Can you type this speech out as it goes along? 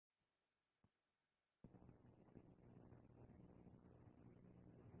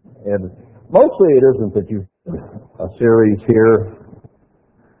And mostly it isn't that you a series here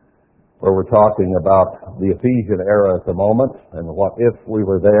where we're talking about the Ephesian era at the moment and what if we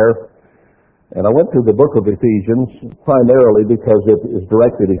were there. And I went through the book of Ephesians primarily because it is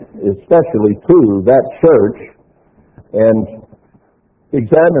directed especially to that church and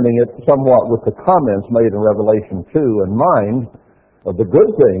examining it somewhat with the comments made in Revelation 2 in mind of the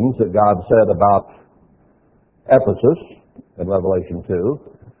good things that God said about Ephesus in Revelation 2,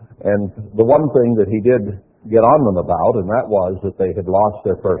 and the one thing that he did get on them about, and that was that they had lost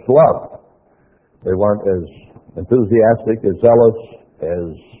their first love. They weren't as enthusiastic, as zealous, as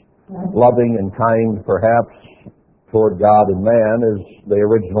loving and kind, perhaps, toward God and man as they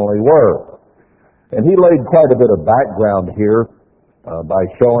originally were. And he laid quite a bit of background here by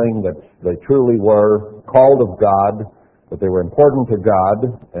showing that they truly were called of God, that they were important to God,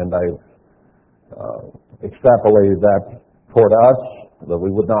 and I've extrapolated that toward us, that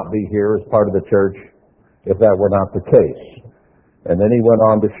we would not be here as part of the church if that were not the case. And then he went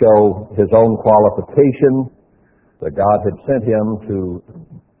on to show his own qualification, that God had sent him to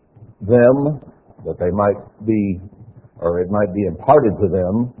them, that they might be, or it might be imparted to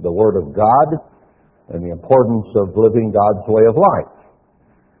them, the Word of God, and the importance of living God's way of life.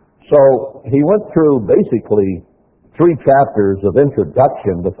 So he went through basically 3 chapters of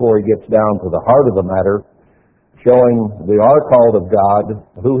introduction before he gets down to the heart of the matter, showing they are called of God,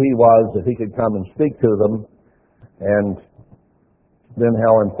 who he was, that he could come and speak to them, and then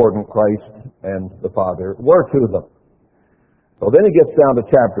how important Christ and the Father were to them. So then he gets down to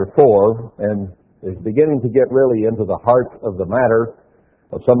chapter 4 and is beginning to get really into the heart of the matter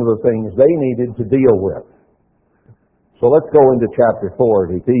of some of the things they needed to deal with. So let's go into chapter 4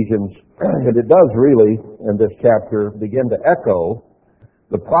 of Ephesians, and it does really, in this chapter, begin to echo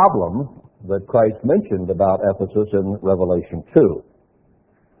the problem that Christ mentioned about Ephesus in Revelation 2.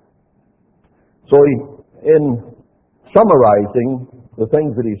 So in summarizing the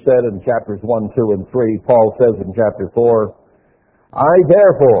things that he said in chapters 1, 2, and 3, Paul says in chapter 4, I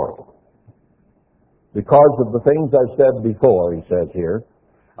therefore, because of the things I've said before, he says here,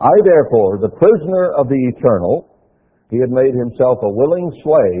 I therefore, the prisoner of the eternal, he had made himself a willing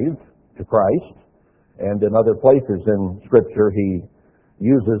slave to Christ, and in other places in Scripture he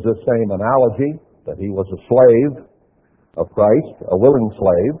uses the same analogy, that he was a slave of Christ, a willing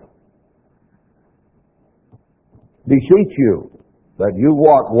slave. Beseech you that you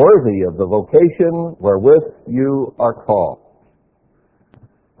walk worthy of the vocation wherewith you are called.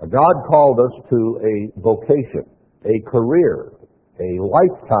 God called us to a vocation, a career, a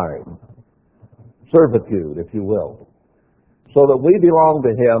lifetime servitude, if you will, so that we belong to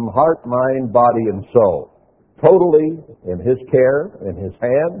him, heart, mind, body, and soul, totally in his care, in his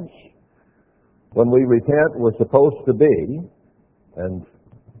hands. When we repent, we're supposed to be, and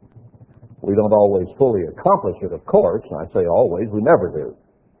we don't always fully accomplish it, of course. I say always, we never do.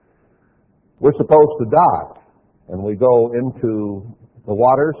 We're supposed to die, and we go into the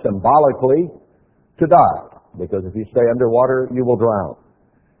water symbolically to die, because if you stay underwater, you will drown.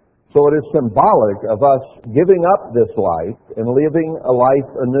 So it is symbolic of us giving up this life and living a life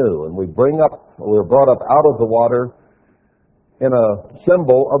anew. And we're brought up out of the water in a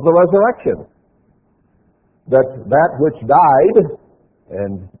symbol of the resurrection. That which died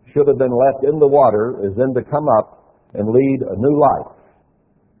and should have been left in the water is then to come up and lead a new life.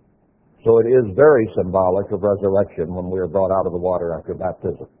 So it is very symbolic of resurrection when we are brought out of the water after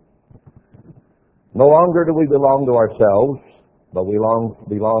baptism. No longer do we belong to ourselves, but we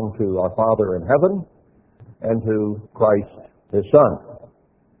belong to our Father in heaven and to Christ, his Son.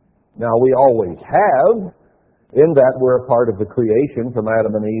 Now, we always have, in that we're a part of the creation from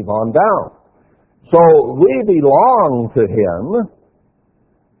Adam and Eve on down. So we belong to him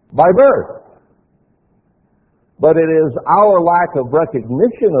by birth. But it is our lack of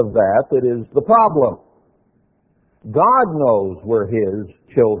recognition of that is the problem. God knows we're his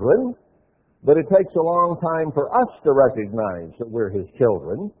children, but it takes a long time for us to recognize that we're his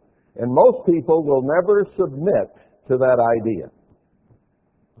children, and most people will never submit to that idea.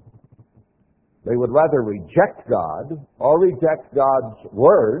 They would rather reject God or reject God's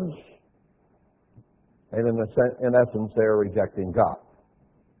words, and in essence, they're rejecting God.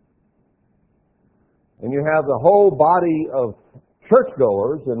 And you have the whole body of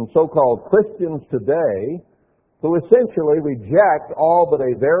churchgoers and so-called Christians today who essentially reject all but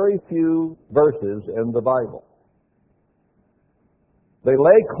a very few verses in the Bible. They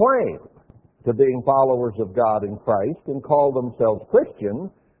lay claim to being followers of God in Christ and call themselves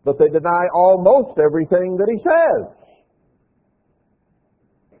Christian, but they deny almost everything that he says.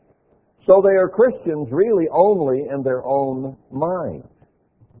 So they are Christians really only in their own mind.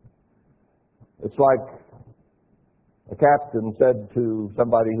 It's like a captain said to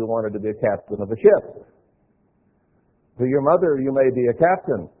somebody who wanted to be a captain of a ship, to your mother, you may be a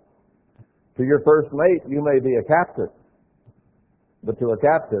captain. To your first mate, you may be a captain. But to a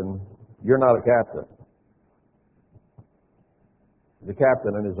captain, you're not a captain. The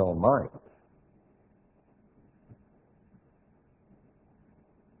captain in his own mind.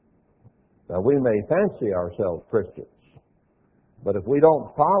 Now, we may fancy ourselves Christians, but if we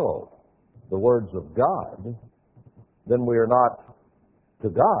don't follow the words of God, then we are not, to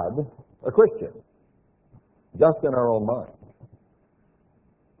God, a Christian, just in our own mind.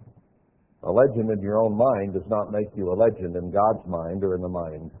 A legend in your own mind does not make you a legend in God's mind or in the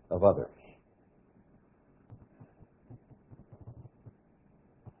mind of others.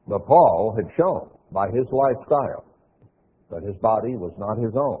 But Paul had shown by his lifestyle that his body was not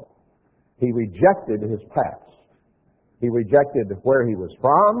his own. He rejected his past. He rejected where he was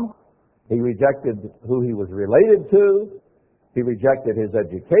from. He rejected who he was related to. He rejected his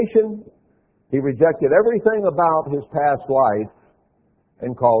education. He rejected everything about his past life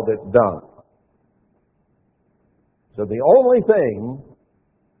and called it done. So the only thing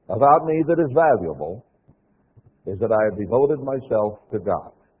about me that is valuable is that I have devoted myself to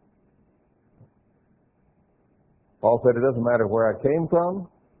God. Paul said it doesn't matter where I came from,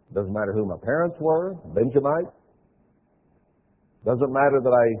 doesn't matter who my parents were, Benjamite, doesn't matter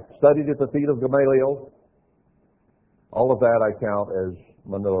that I studied at the feet of Gamaliel. All of that I count as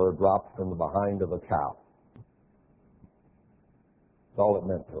manure dropped from the behind of a cow. That's all it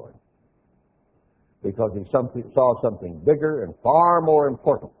meant to him. Because he saw something bigger and far more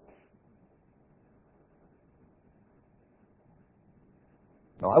important.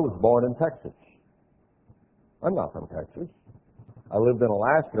 Now, I was born in Texas. I'm not from Texas. I lived in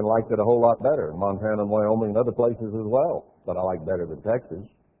Alaska and liked it a whole lot better, in Montana and Wyoming and other places as well, but I like better than Texas.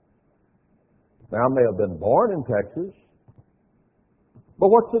 Now, I may have been born in Texas, but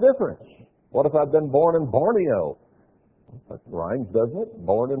what's the difference? What if I've been born in Borneo? That rhymes, doesn't it?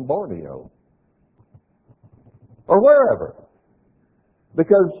 Born in Borneo. Or wherever.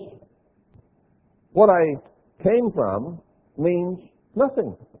 Because what I came from means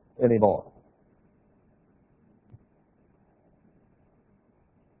nothing anymore.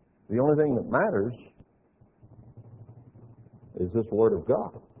 The only thing that matters is this Word of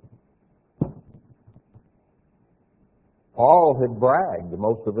God. Paul had bragged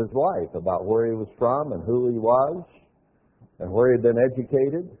most of his life about where he was from and who he was and where he had been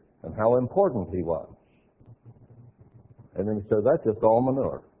educated and how important he was. And then he said, that's just all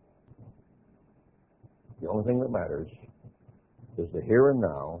manure. The only thing that matters is the here and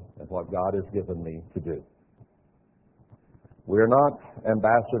now and what God has given me to do. We are not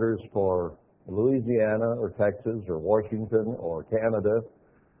ambassadors for Louisiana or Texas or Washington or Canada.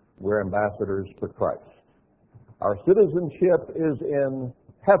 We're ambassadors for Christ. Our citizenship is in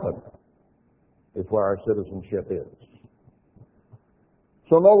heaven, is where our citizenship is.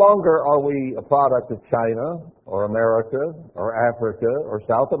 So no longer are we a product of China or America or Africa or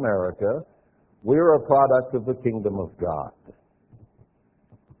South America. We are a product of the kingdom of God.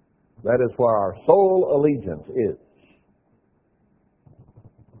 That is where our sole allegiance is.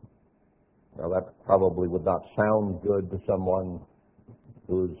 Now, that probably would not sound good to someone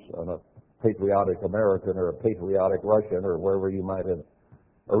who's a patriotic American or a patriotic Russian or wherever you might have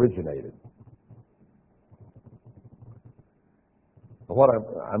originated. But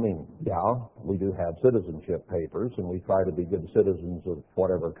we do have citizenship papers, and we try to be good citizens of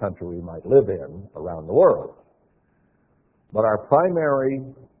whatever country we might live in around the world. But our primary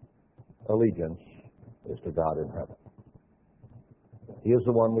allegiance is to God in heaven. He is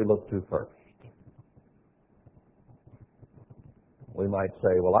the one we look to first. We might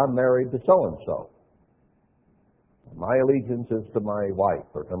say, well, I'm married to so-and-so. My allegiance is to my wife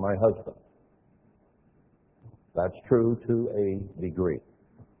or to my husband. That's true to a degree.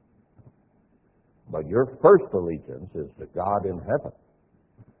 But your first allegiance is to God in heaven.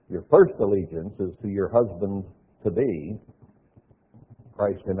 Your first allegiance is to your husband-to-be,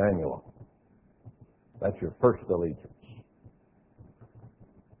 Christ Emmanuel. That's your first allegiance.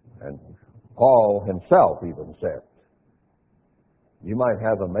 And Paul himself even said, you might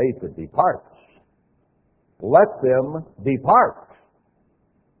have a mate that departs. Let them depart.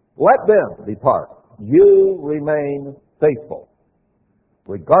 Let them depart. You remain faithful,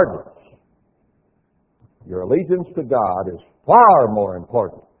 regardless. Your allegiance to God is far more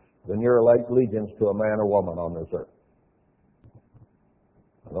important than your allegiance to a man or woman on this earth.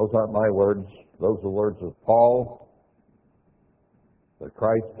 And those aren't my words. Those are the words of Paul that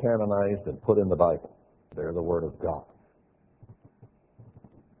Christ canonized and put in the Bible. They're the Word of God.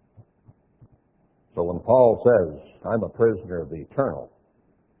 So when Paul says, I'm a prisoner of the eternal,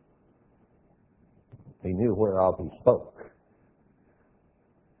 he knew whereof he spoke.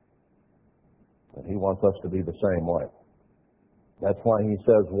 And he wants us to be the same way. That's why he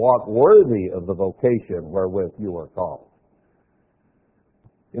says, walk worthy of the vocation wherewith you are called.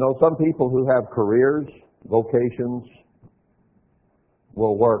 You know, some people who have careers, vocations,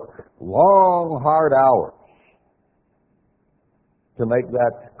 will work long, hard hours to make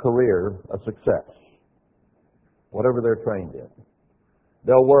that career a success, whatever they're trained in.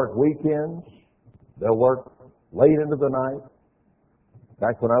 They'll work weekends. They'll work late into the night.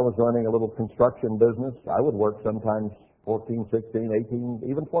 Back when I was running a little construction business, I would work sometimes 14, 16, 18,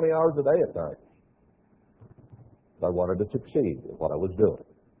 even 20 hours a day at times. I wanted to succeed at what I was doing.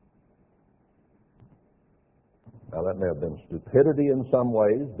 Now, that may have been stupidity in some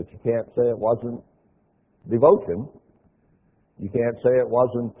ways, but you can't say it wasn't devotion. You can't say it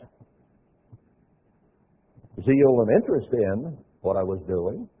wasn't zeal and interest in what I was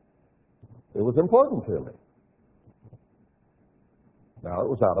doing. It was important to me. Now, it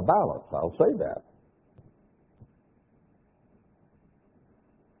was out of balance, I'll say that.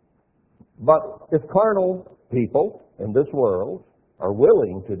 But if carnal people in this world are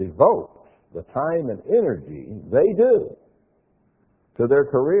willing to devote the time and energy they do to their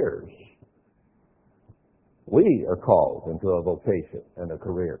careers, we are called into a vocation and a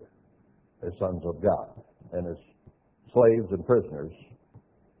career as sons of God and as slaves and prisoners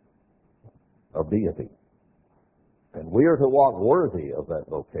of deity. And we are to walk worthy of that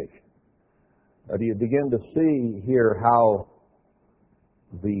vocation. Now, do you begin to see here how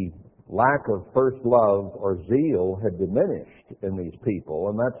the lack of first love or zeal had diminished in these people?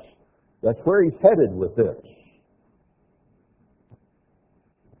 And that's where he's headed with this.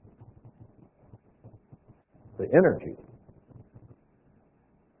 The energy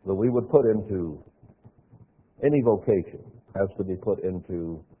that we would put into any vocation has to be put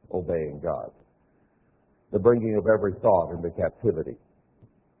into obeying God. The bringing of every thought into captivity.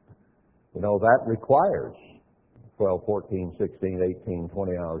 You know, that requires 12, 14, 16, 18,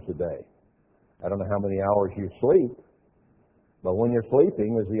 20 hours a day. I don't know how many hours you sleep, but when you're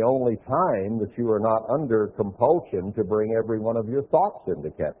sleeping is the only time that you are not under compulsion to bring every one of your thoughts into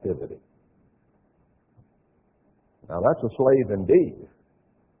captivity. Now, that's a slave indeed,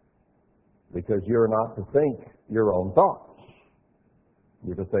 because you're not to think your own thoughts.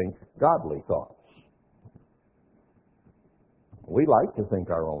 You're to think godly thoughts. We like to think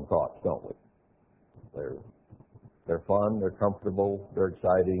our own thoughts, don't we? They're fun, they're comfortable, they're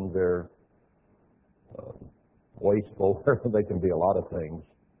exciting, they're wasteful. They can be a lot of things.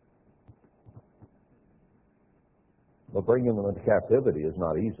 But bringing them into captivity is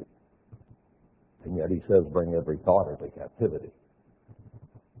not easy. And yet he says, bring every thought into captivity.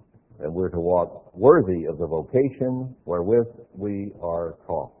 And we're to walk worthy of the vocation wherewith we are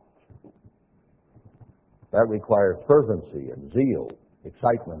called. That requires fervency and zeal,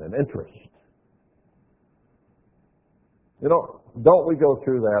 excitement and interest. You know, don't we go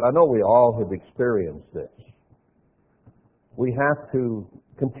through that? I know we all have experienced this. We have to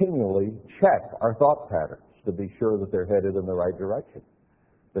continually check our thought patterns to be sure that they're headed in the right direction.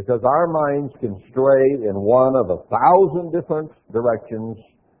 Because our minds can stray in one of 1,000 different directions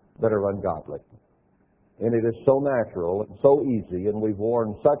that are ungodly. And it is so natural and so easy, and we've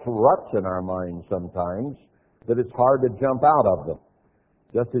worn such ruts in our minds sometimes that it's hard to jump out of them.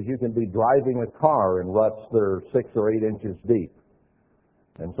 Just as you can be driving a car in ruts that are 6 or 8 inches deep.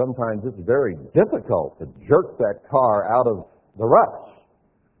 And sometimes it's very difficult to jerk that car out of the ruts,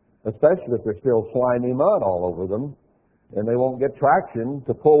 especially if there's still slimy mud all over them, and they won't get traction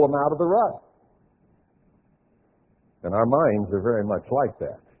to pull them out of the rut. And our minds are very much like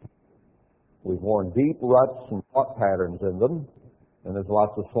that. We've worn deep ruts and thought patterns in them, and there's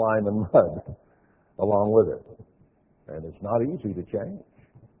lots of slime and mud along with it. And it's not easy to change.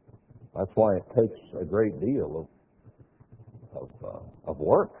 That's why it takes a great deal of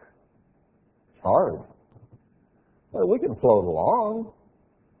work. It's hard. Well, we can float along,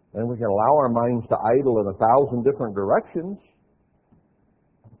 and we can allow our minds to idle in 1,000 different directions.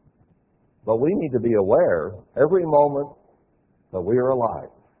 But we need to be aware every moment that we are alive,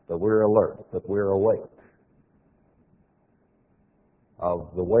 that we're alert, that we're awake,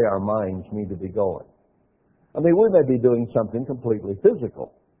 of the way our minds need to be going. I mean, we may be doing something completely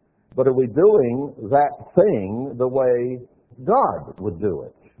physical, but are we doing that thing the way God would do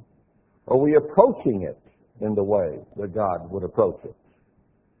it? Are we approaching it in the way that God would approach it?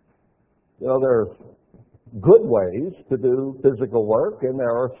 You know, there are good ways to do physical work, and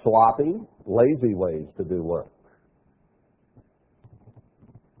there are sloppy, lazy ways to do work.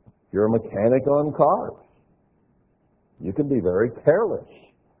 You're a mechanic on cars. You can be very careless.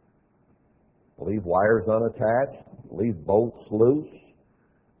 Leave wires unattached, leave bolts loose,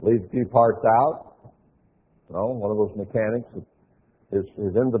 leave a few parts out. You know, one of those mechanics,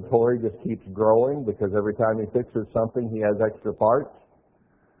 his inventory just keeps growing because every time he fixes something, he has extra parts.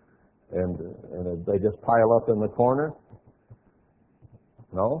 And they just pile up in the corner.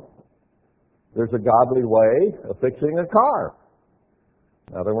 No. There's a godly way of fixing a car.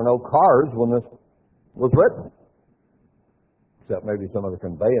 Now, there were no cars when this was written, except maybe some of the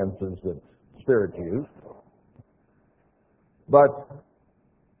conveyances that spirits used. But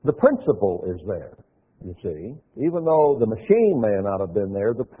the principle is there, you see. Even though the machine may not have been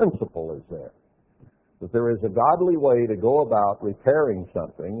there, the principle is there. That there is a godly way to go about repairing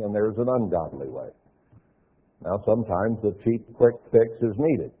something, and there's an ungodly way. Now, sometimes the cheap, quick fix is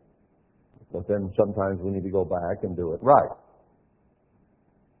needed. But then sometimes we need to go back and do it right.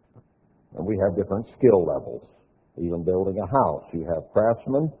 And we have different skill levels. Even building a house, you have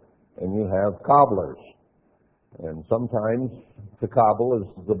craftsmen and you have cobblers. And sometimes to cobble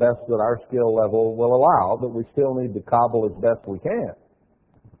is the best that our skill level will allow, but we still need to cobble as best we can.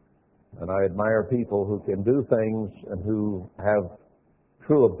 And I admire people who can do things and who have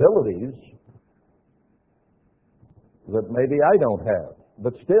true abilities that maybe I don't have.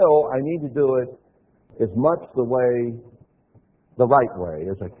 But still, I need to do it as much the right way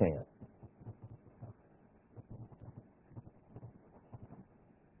as I can.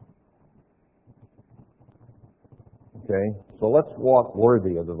 Okay, so let's walk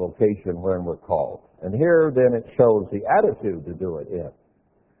worthy of the vocation wherein we're called. And here, then, it shows the attitude to do it in.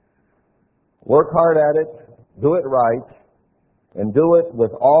 Work hard at it, do it right, and do it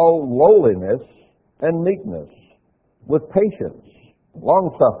with all lowliness and meekness, with patience,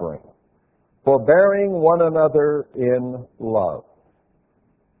 long-suffering, forbearing one another in love.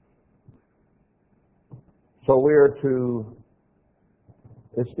 So we are to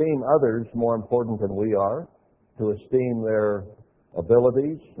esteem others more important than we are, to esteem their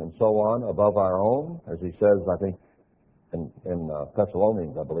abilities and so on above our own, as he says, I think, in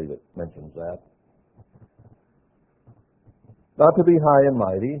Thessalonians, I believe it mentions that. Not to be high and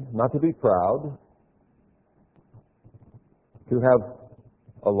mighty, not to be proud, to have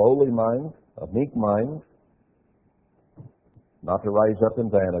a lowly mind, a meek mind, not to rise up in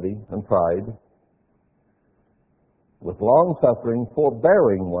vanity and pride, with long-suffering,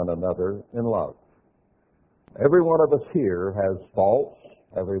 forbearing one another in love. Every one of us here has faults.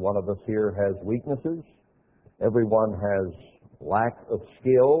 Every one of us here has weaknesses. Everyone has lack of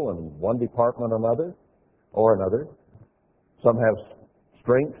skill in one department or another. Some have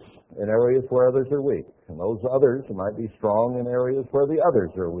strengths in areas where others are weak, and those others might be strong in areas where the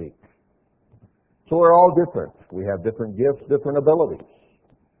others are weak. So we're all different. We have different gifts, different abilities.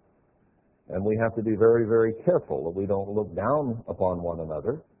 And we have to be very, very careful that we don't look down upon one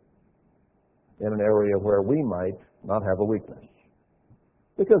another in an area where we might not have a weakness.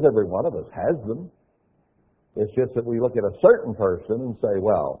 Because every one of us has them. It's just that we look at a certain person and say,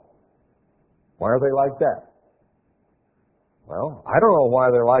 well, why are they like that? Well, I don't know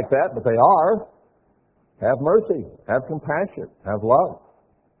why they're like that, but they are. Have mercy, have compassion, have love,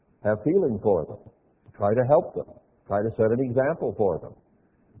 have feeling for them. Try to help them. Try to set an example for them.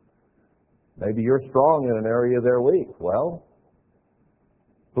 Maybe you're strong in an area they're weak. Well,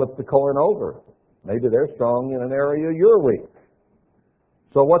 flip the coin over. Maybe they're strong in an area you're weak.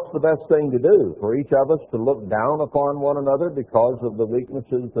 So what's the best thing to do? For each of us to look down upon one another because of the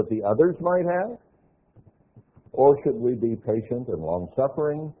weaknesses that the others might have? Or should we be patient and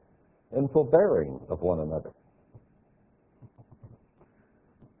long-suffering and forbearing of one another?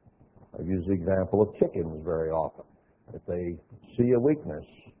 I use the example of chickens very often. If they see a weakness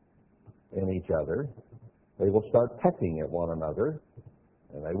in each other, they will start pecking at one another,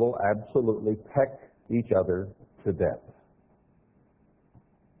 and they will absolutely peck each other to death.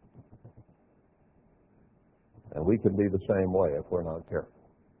 And we can be the same way if we're not careful,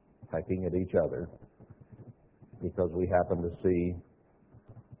 pecking at each other because we happen to see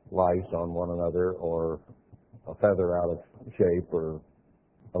lice on one another or a feather out of shape or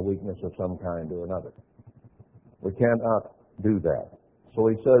a weakness of some kind or another. We cannot do that. So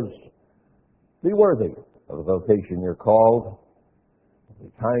he says, be worthy of the vocation you're called. Be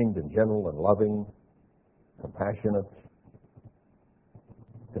kind and gentle and loving, compassionate,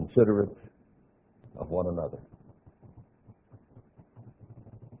 considerate of one another.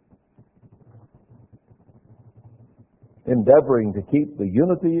 Endeavoring to keep the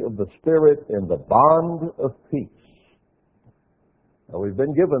unity of the Spirit in the bond of peace. Now, we've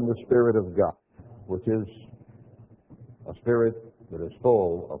been given the Spirit of God, which is a spirit that is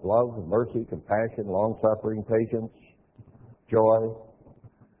full of love, mercy, compassion, long-suffering, patience, joy.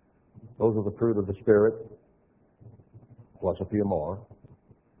 Those are the fruit of the Spirit, plus a few more.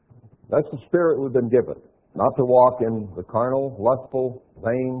 That's the Spirit we've been given, not to walk in the carnal, lustful,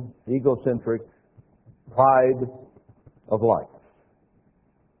 vain, egocentric pride of life,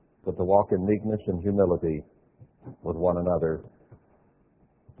 but to walk in meekness and humility with one another.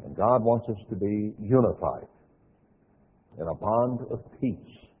 And God wants us to be unified in a bond of peace.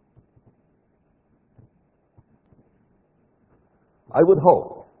 I would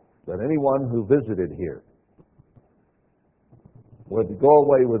hope that anyone who visited here would go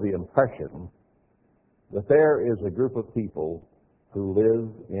away with the impression that there is a group of people who live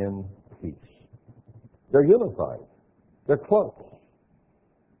in peace. They're unified. They're close.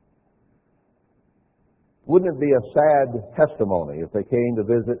 Wouldn't it be a sad testimony if they came to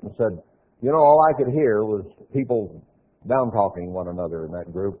visit and said, you know, all I could hear was people down-talking one another in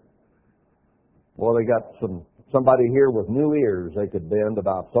that group. Well, they got somebody here with new ears they could bend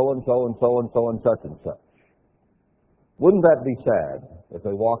about so-and-so and so-and-so and such and such. Wouldn't that be sad if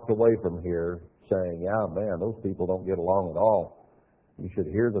they walked away from here saying, yeah, man, those people don't get along at all. You should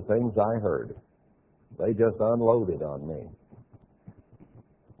hear the things I heard. They just unloaded on me.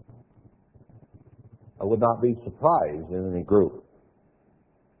 I would not be surprised in any group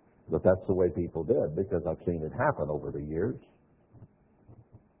that that's the way people did, because I've seen it happen over the years.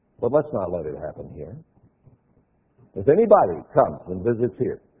 But let's not let it happen here. If anybody comes and visits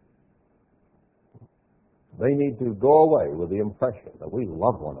here, they need to go away with the impression that we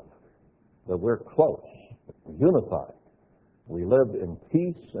love one another, that we're close, unified. We live in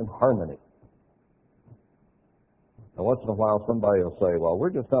peace and harmony. And once in a while somebody will say, well, we're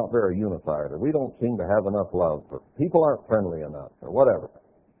just not very unified, or we don't seem to have enough love, or people aren't friendly enough, or whatever.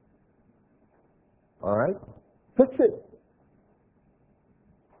 All right? Fix it.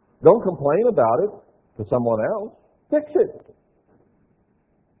 Don't complain about it to someone else. Fix it.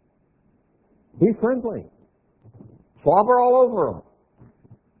 Be friendly. Slobber all over them.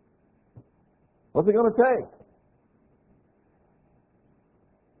 What's it going to take?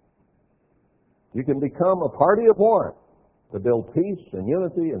 You can become a party of one to build peace and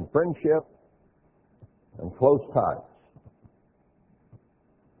unity and friendship and close ties.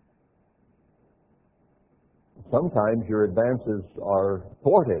 Sometimes your advances are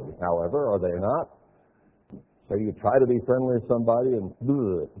thwarted, however, are they not? So you try to be friendly with somebody and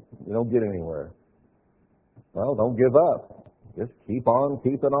you don't get anywhere. Well, don't give up. Just keep on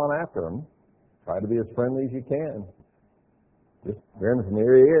keeping on after them. Try to be as friendly as you can. Just grin from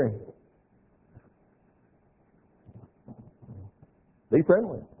ear to ear. Be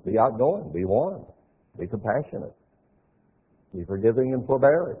friendly. Be outgoing. Be warm. Be compassionate. Be forgiving and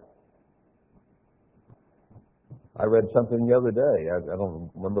forbearing. I read something the other day. I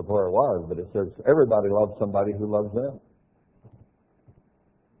don't remember where it was, but it says everybody loves somebody who loves them.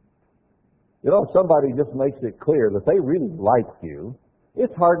 You know, if somebody just makes it clear that they really like you,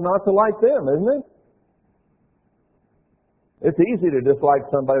 it's hard not to like them, isn't it? It's easy to dislike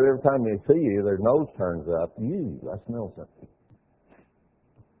somebody every time they see you, their nose turns up. Ew, I smell something.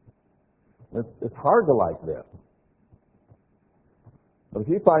 It's hard to like them. But if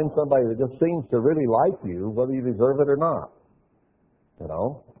you find somebody that just seems to really like you, whether you deserve it or not,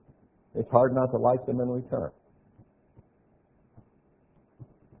 it's hard not to like them in return.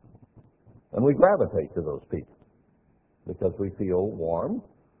 And we gravitate to those people because we feel warm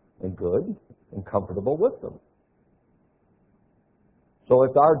and good and comfortable with them. So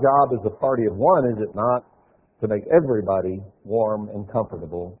it's our job as a party of one, is it not, to make everybody warm and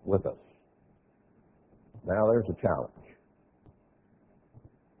comfortable with us? Now there's a challenge.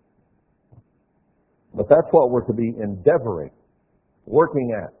 But that's what we're to be endeavoring,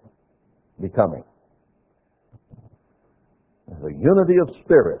 working at, becoming. The unity of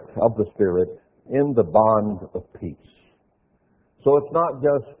the Spirit, in the bond of peace. So it's not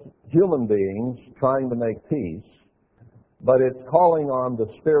just human beings trying to make peace, but it's calling on the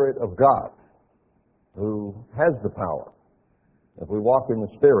Spirit of God, who has the power. If we walk in the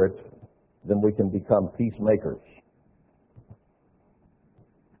Spirit, then we can become peacemakers.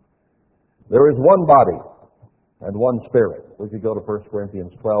 There is one body and one Spirit. We could go to 1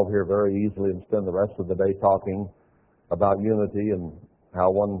 Corinthians 12 here very easily and spend the rest of the day talking about unity and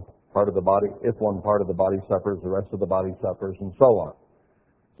how one part of the body, if one part of the body suffers, the rest of the body suffers, and so on.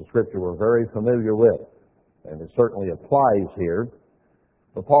 It's a scripture we're very familiar with, and it certainly applies here.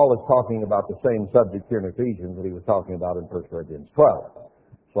 But Paul is talking about the same subject here in Ephesians that he was talking about in 1 Corinthians 12.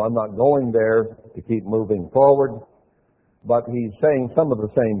 So I'm not going there to keep moving forward, but he's saying some of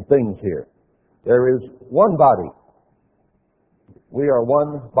the same things here. There is one body. We are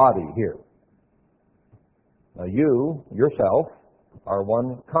one body here. Now you, yourself, are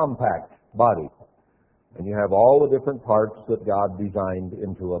one compact body. And you have all the different parts that God designed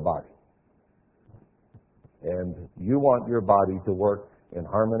into a body. And you want your body to work in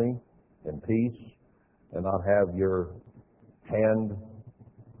harmony, in peace, and not have your hand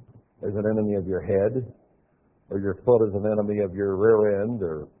as an enemy of your head, or your foot as an enemy of your rear end,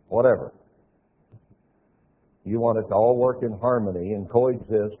 or whatever. You want it to all work in harmony and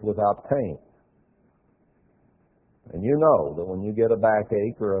coexist without pain. And you know that when you get a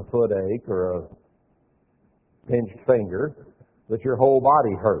backache or a foot ache or a pinched finger, that your whole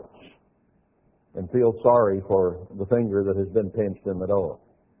body hurts and feels sorry for the finger that has been pinched in the door.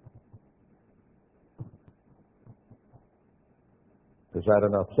 Is that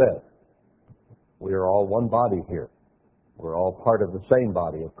enough said? We are all one body here. We're all part of the same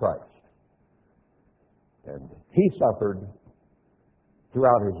body of Christ. And He suffered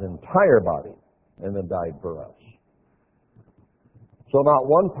throughout His entire body and then died for us. So not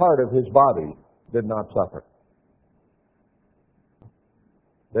one part of His body did not suffer.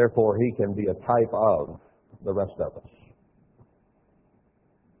 Therefore, He can be a type of the rest of us.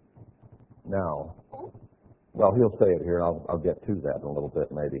 Now, well, He'll say it here. I'll get to that in a little bit,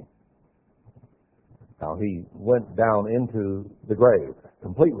 maybe. Now, He went down into the grave,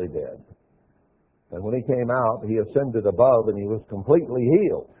 completely dead. And when He came out, He ascended above and He was completely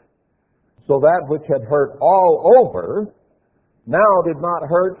healed. So that which had hurt all over now did not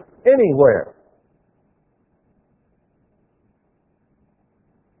hurt anywhere.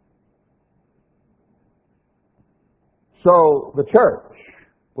 So the church,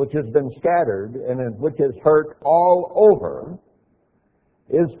 which has been scattered and which has hurt all over,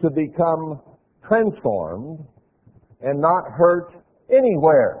 is to become transformed and not hurt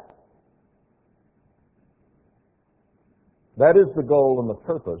anywhere. That is the goal and the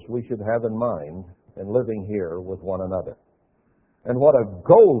purpose we should have in mind in living here with one another. And what a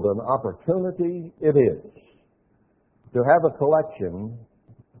golden opportunity it is to have a collection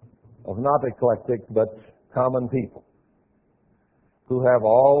of not eclectic but common people who have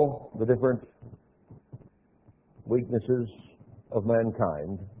all the different weaknesses of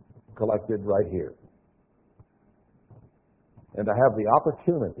mankind collected right here. And to have the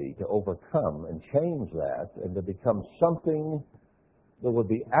opportunity to overcome and change that and to become something that would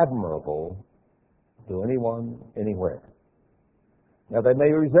be admirable to anyone, anywhere. Now, they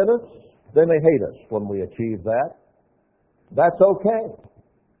may resent us, they may hate us when we achieve that. That's okay.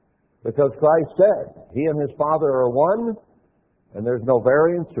 Because Christ said, He and His Father are one, and there's no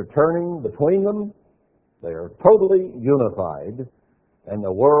variance or turning between them. They are totally unified, and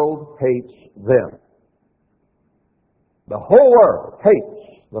the world hates them. The whole world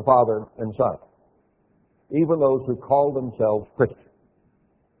hates the Father and Son, even those who call themselves Christians.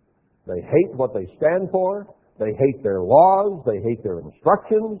 They hate what they stand for. They hate their laws. They hate their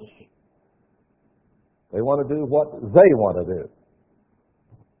instructions. They want to do what they want to do.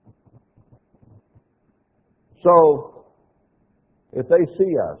 So, if they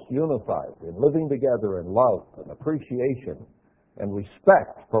see us unified and living together in love and appreciation and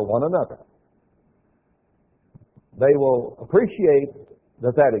respect for one another, they will appreciate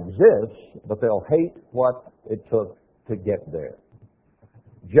that that exists, but they'll hate what it took to get there.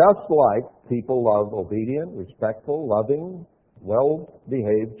 Just like people love obedient, respectful, loving,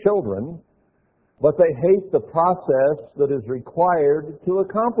 well-behaved children, but they hate the process that is required to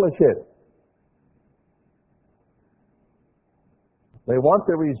accomplish it. They want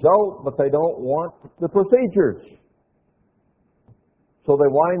the result, but they don't want the procedures. So they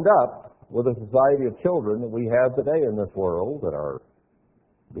wind up with a society of children that we have today in this world that are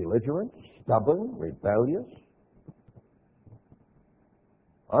belligerent, stubborn, rebellious,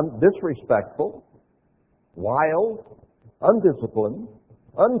 disrespectful, wild, undisciplined,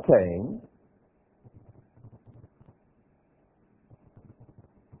 untamed,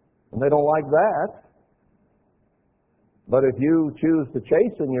 and they don't like that. But if you choose to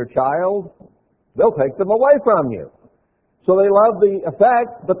chasten your child, they'll take them away from you. So they love the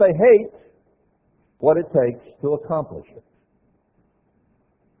effect, but they hate what it takes to accomplish it.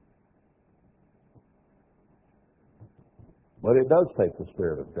 But it does take the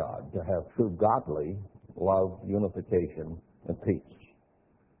Spirit of God to have true godly love, unification, and peace.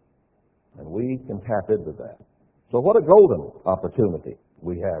 And we can tap into that. So what a golden opportunity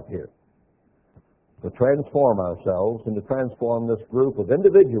we have here to transform ourselves and to transform this group of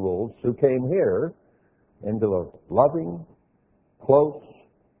individuals who came here into a loving, close,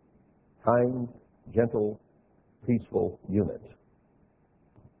 kind, gentle, peaceful unit.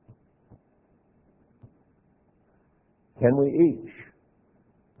 Can we each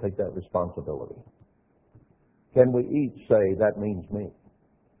take that responsibility? Can we each say, that means me?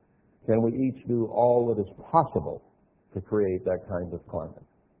 Can we each do all that is possible to create that kind of climate?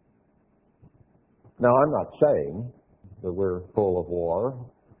 Now, I'm not saying that we're full of war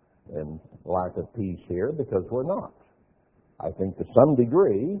and lack of peace here, because we're not. I think to some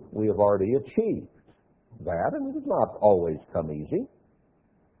degree we have already achieved that, and it has not always come easy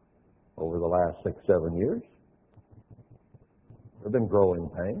over the last 6-7 years. There have been growing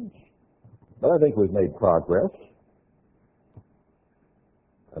pains, but I think we've made progress,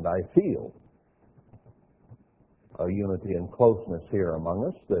 and I feel a unity and closeness here among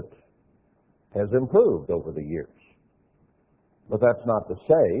us that has improved over the years. But that's not to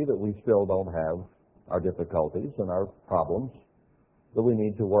say that we still don't have our difficulties and our problems that we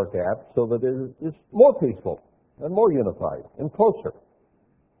need to work at so that it is more peaceful and more unified and closer.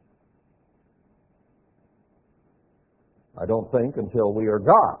 I don't think until we are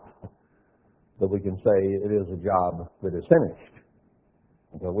God that we can say it is a job that is finished,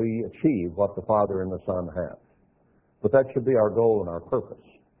 until we achieve what the Father and the Son have. But that should be our goal and our purpose.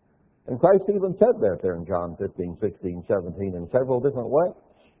 And Christ even said that there in John 15, 16, 17 in several different ways,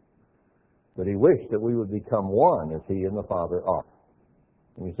 that he wished that we would become one as he and the Father are.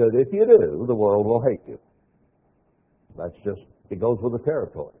 And he said, if you do, the world will hate you. That's just, it goes with the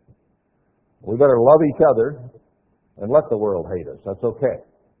territory. We better love each other and let the world hate us. That's okay.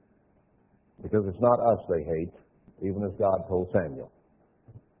 Because it's not us they hate, even as God told Samuel.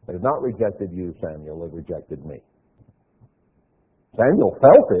 They've not rejected you, Samuel, they've rejected me. Samuel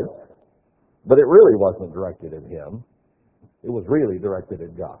felt it, but it really wasn't directed at him. It was really directed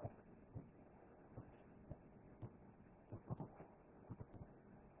at God.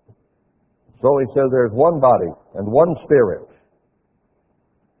 So he says there's one body and one Spirit.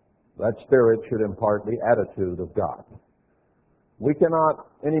 That Spirit should impart the attitude of God. We cannot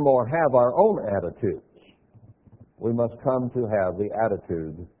anymore have our own attitudes. We must come to have the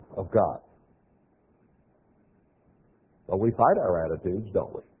attitude of God. But we fight our attitudes,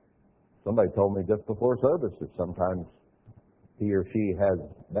 don't we? Somebody told me just before service that sometimes he or she has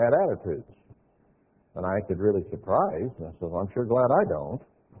bad attitudes. And I acted really surprised. And I said, well, I'm sure glad I don't.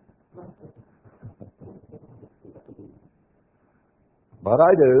 But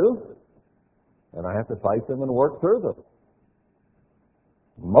I do. And I have to fight them and work through them.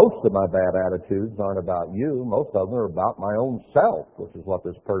 Most of my bad attitudes aren't about you. Most of them are about my own self, which is what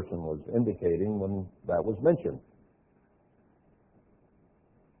this person was indicating when that was mentioned.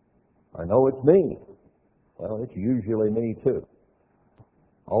 I know it's me. Well, it's usually me too.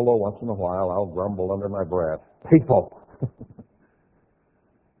 Although once in a while I'll grumble under my breath. People.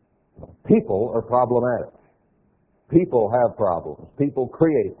 People are problematic. People have problems. People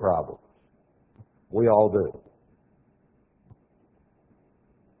create problems. We all do.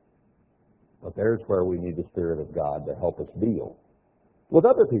 But there's where we need the Spirit of God to help us deal with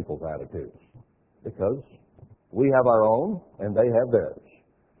other people's attitudes. Because we have our own and they have theirs.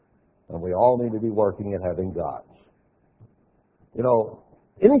 And we all need to be working at having God's. You know,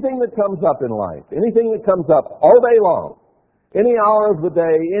 anything that comes up in life, anything that comes up all day long, any hour of the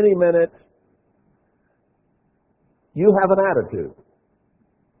day, any minute, you have an attitude.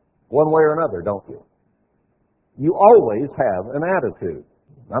 One way or another, don't you? You always have an attitude.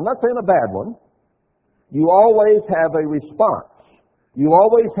 I'm not saying a bad one. You always have a response. You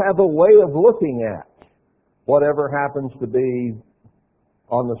always have a way of looking at whatever happens to be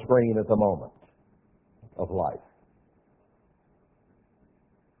on the screen at the moment of life.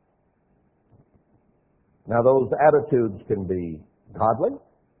 Now, those attitudes can be godly,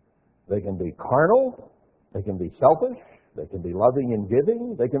 they can be carnal, they can be selfish, they can be loving and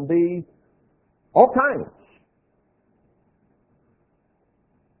giving, they can be all kinds.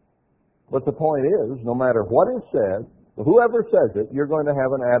 But the point is, no matter what is said, whoever says it, you're going to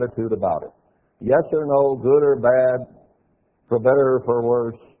have an attitude about it. Yes or no, good or bad, for better or for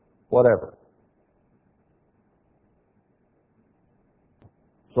worse, whatever.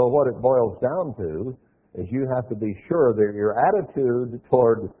 So what it boils down to is you have to be sure that your attitude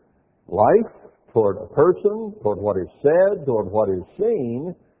toward life, toward a person, toward what is said, toward what is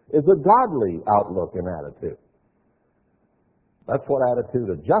seen, is a godly outlook and attitude. That's what attitude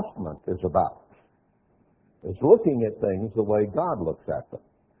adjustment is about. It's looking at things the way God looks at them.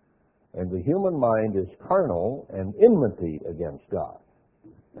 And the human mind is carnal and enmity against God,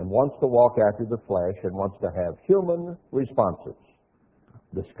 and wants to walk after the flesh and wants to have human responses.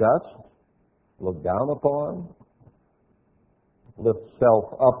 Disgust, look down upon, lift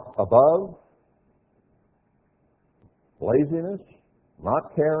self up above, laziness,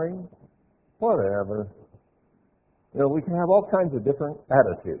 not caring, whatever. We can have all kinds of different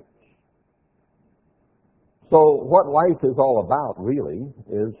attitudes. So what life is all about, really,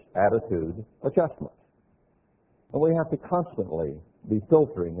 is attitude adjustment. And we have to constantly be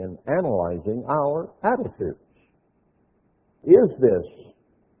filtering and analyzing our attitudes. Is this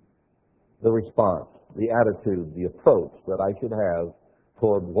the response, the attitude, the approach that I should have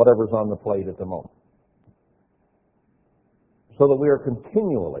toward whatever's on the plate at the moment? So that we are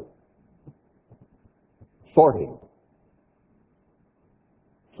continually sorting,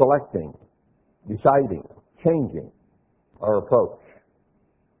 selecting, deciding, changing our approach.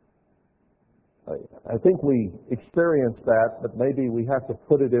 I think we experience that, but maybe we have to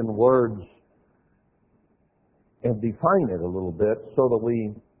put it in words and define it a little bit so that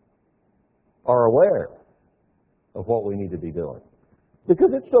we are aware of what we need to be doing.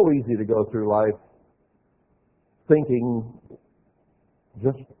 Because it's so easy to go through life thinking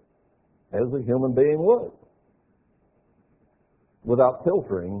just as a human being would, without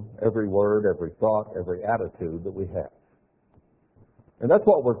filtering every word, every thought, every attitude that we have. And that's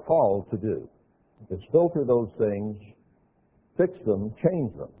what we're called to do, is filter those things, fix them,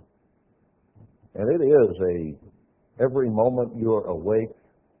 change them. And it is every moment you're awake,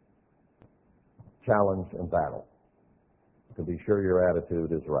 challenge and battle to be sure your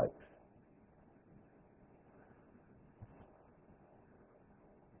attitude is right.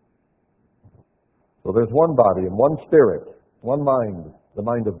 So there's one body and one spirit, one mind, the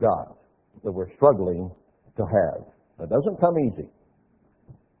mind of God, that we're struggling to have. It doesn't come easy,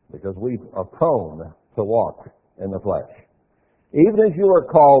 because we are prone to walk in the flesh. Even as you are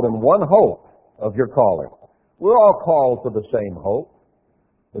called in one hope of your calling, we're all called to the same hope,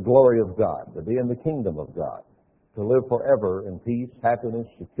 the glory of God, to be in the kingdom of God, to live forever in peace, happiness,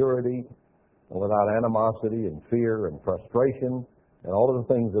 security, and without animosity and fear and frustration and all of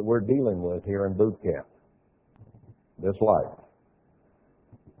the things that we're dealing with here in boot camp. This life.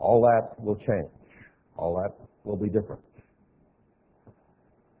 All that will change. All that will be different.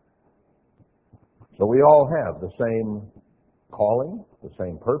 So we all have the same calling, the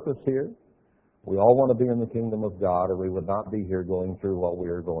same purpose here. We all want to be in the kingdom of God, or we would not be here going through what we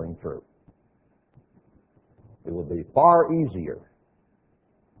are going through. It would be far easier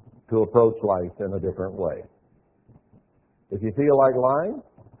to approach life in a different way. If you feel like lying,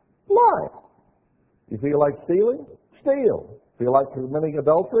 lie. If you feel like stealing, steal. Feel like committing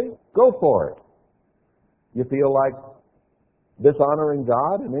adultery, go for it. You feel like dishonoring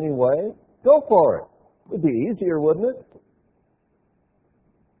God in any way, go for it. It'd be easier, wouldn't it?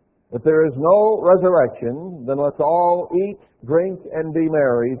 If there is no resurrection, then let's all eat, drink, and be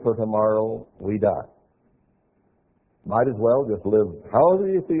merry, for tomorrow we die. Might as well just live however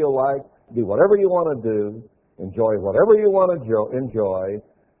you feel like, do whatever you want to do, enjoy whatever you want to enjoy,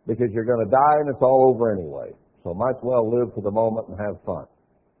 because you're going to die and it's all over anyway. So might as well live for the moment and have fun.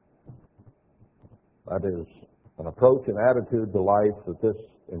 That is an approach and attitude to life that this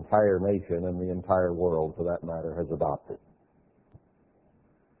entire nation and the entire world, for that matter, has adopted.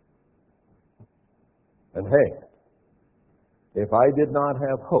 And hey, if I did not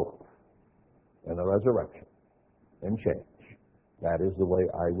have hope in a resurrection and change, that is the way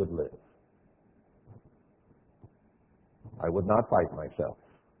I would live. I would not fight myself.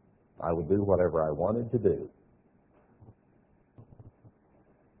 I would do whatever I wanted to do.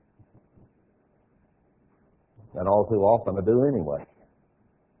 And all too often I do anyway.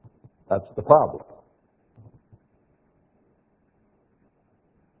 That's the problem.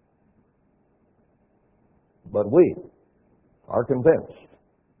 But we are convinced,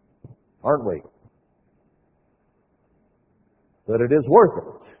 aren't we, that it is worth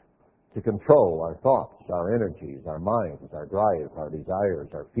it to control our thoughts, our energies, our minds, our drives, our desires,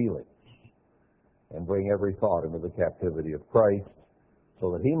 our feelings, and bring every thought into the captivity of Christ,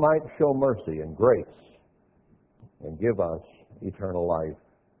 so that He might show mercy and grace and give us eternal life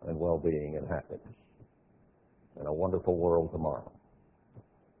and well-being and happiness and a wonderful world tomorrow.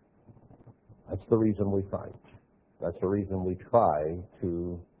 That's the reason we fight. That's the reason we try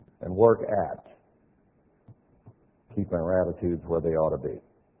to and work at keeping our attitudes where they ought to be.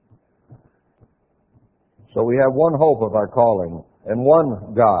 So we have one hope of our calling and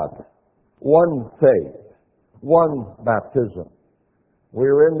one God, one faith, one baptism.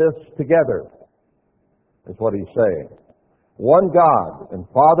 We're in this together, is what he's saying. One God and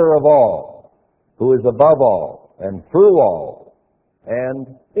Father of all, who is above all and through all and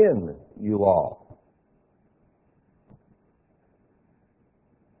in you all.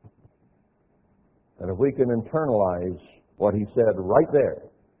 And if we can internalize what he said right there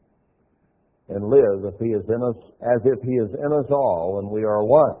and live if he is in us, as if he is in us all and we are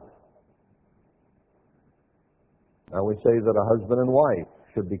one, Now we say that a husband and wife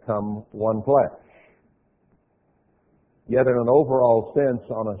should become one flesh. Yet in an overall sense,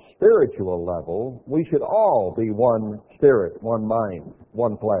 on a spiritual level, we should all be one spirit, one mind,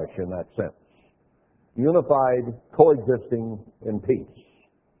 one flesh in that sense. Unified, coexisting in peace.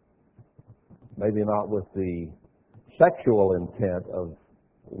 Maybe not with the sexual intent of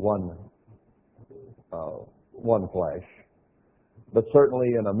one flesh, but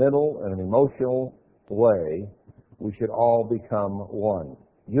certainly in a mental and an emotional way, we should all become one,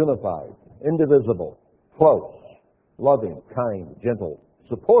 unified, indivisible, close, loving, kind, gentle,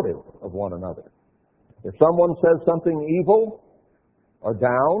 supportive of one another. If someone says something evil or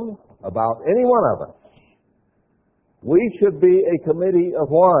down about any one of us, we should be a committee of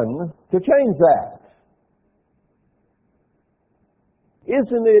one to change that.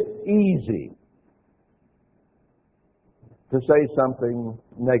 Isn't it easy to say something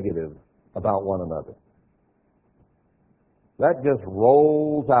negative about one another? That just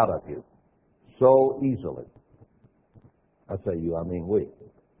rolls out of you so easily. I say you, I mean we. It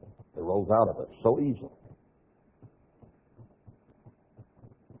rolls out of us so easily.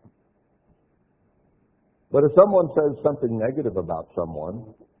 But if someone says something negative about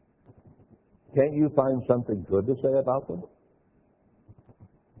someone, can't you find something good to say about them?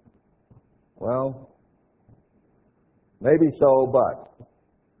 Well, maybe so, but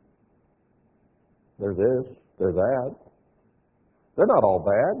they're this, they're that. They're not all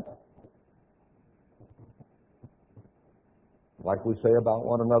bad. Like we say about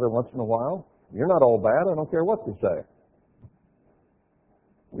one another once in a while, you're not all bad, I don't care what you say.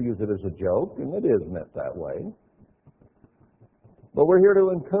 We use it as a joke, and it is meant that way. But we're here to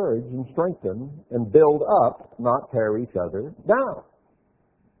encourage and strengthen and build up, not tear each other down.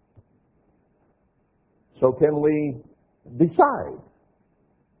 So can we decide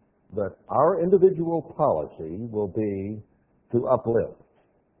that our individual policy will be to uplift,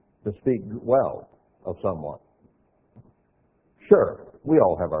 to speak well of someone? Sure, we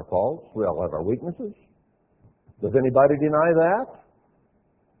all have our faults. We all have our weaknesses. Does anybody deny that?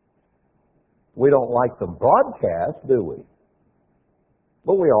 We don't like them broadcast, do we?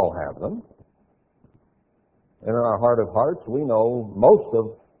 But we all have them. And in our heart of hearts, we know most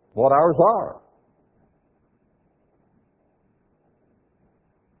of what ours are.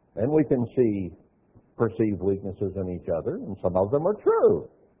 And we can see perceived weaknesses in each other, and some of them are true.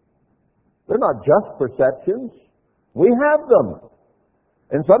 They're not just perceptions. We have them.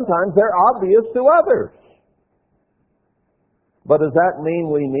 And sometimes they're obvious to others. But does that mean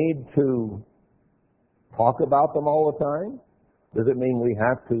we need to talk about them all the time? Does it mean we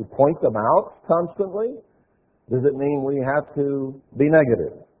have to point them out constantly? Does it mean we have to be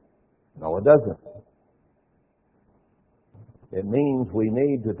negative? No, it doesn't. It means we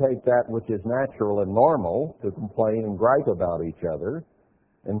need to take that which is natural and normal to complain and gripe about each other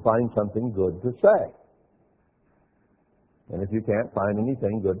and find something good to say. And if you can't find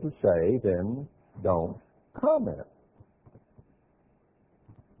anything good to say, then don't comment.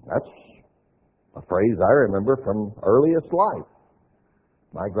 That's a phrase I remember from earliest life.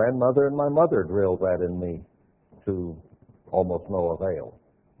 My grandmother and my mother drilled that in me to almost no avail.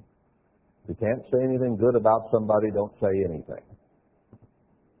 If you can't say anything good about somebody, don't say anything.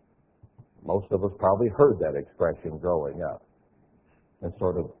 Most of us probably heard that expression growing up and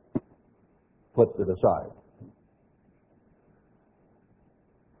sort of flipped it aside.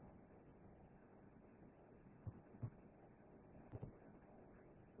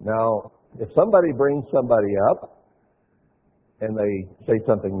 Now, if somebody brings somebody up and they say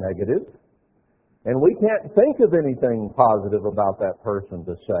something negative, and we can't think of anything positive about that person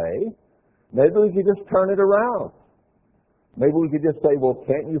to say, maybe we could just turn it around. Maybe we could just say, well,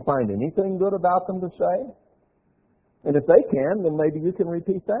 can't you find anything good about them to say? And if they can, then maybe you can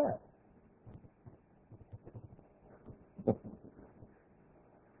repeat that.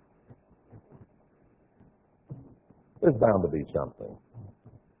 There's bound to be something.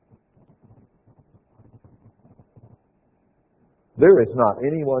 There is not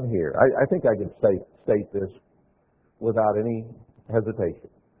anyone here. I think I can state this without any hesitation.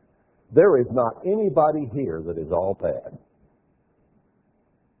 There is not anybody here that is all bad.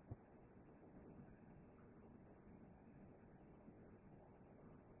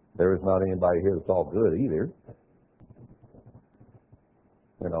 There is not anybody here that's all good either.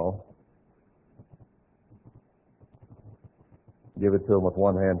 You know, give it to them with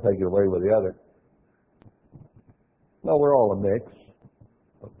one hand, take it away with the other. No, we're all a mix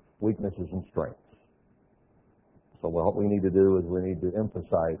of weaknesses and strengths. So what we need to do is we need to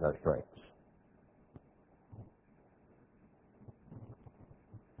emphasize our strengths.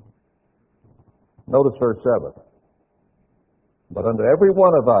 Notice verse 7. But unto every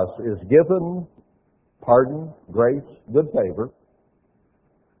one of us is given pardon, grace, good favor,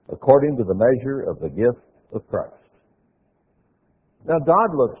 according to the measure of the gift of Christ. Now,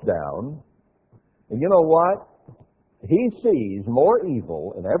 God looks down, and you know what? He sees more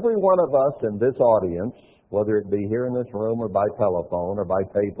evil in every one of us in this audience, whether it be here in this room or by telephone or by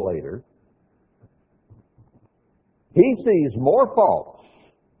tape later. He sees more faults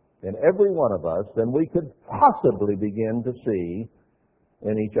in every one of us than we could possibly begin to see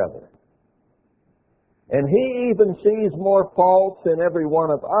in each other. And He even sees more faults in every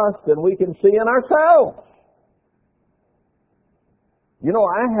one of us than we can see in ourselves. You know,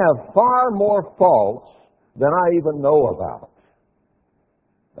 I have far more faults than I even know about.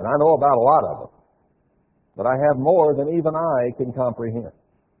 And I know about a lot of them. But I have more than even I can comprehend.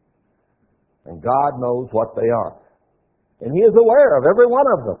 And God knows what they are. And He is aware of every one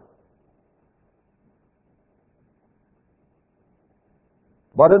of them.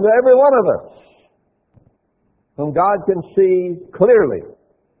 But into every one of us, whom God can see clearly,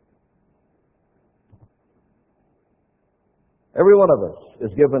 every one of us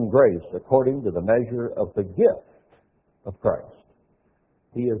is given grace according to the measure of the gift of Christ.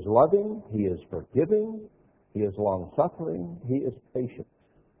 He is loving, He is forgiving, He is long-suffering, He is patient.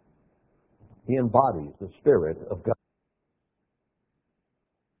 He embodies the Spirit of God.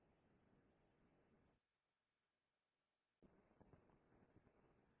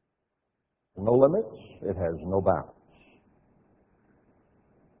 No limits, it has no bounds.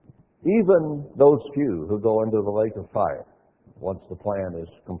 Even those few who go into the lake of fire, once the plan is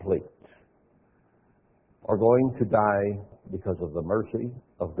complete, are going to die because of the mercy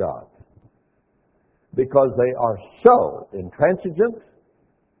of God. Because they are so intransigent,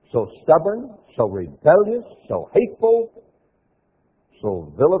 so stubborn, so rebellious, so hateful,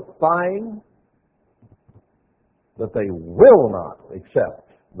 so vilifying, that they will not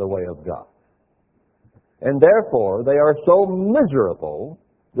accept the way of God. And therefore, they are so miserable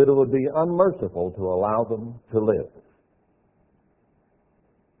that it would be unmerciful to allow them to live.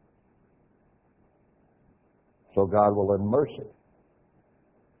 So God will in mercy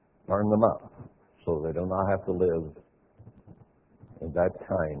turn them up so they do not have to live in that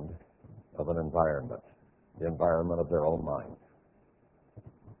kind of an environment, the environment of their own mind.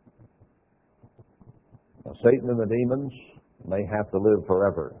 Now, Satan and the demons may have to live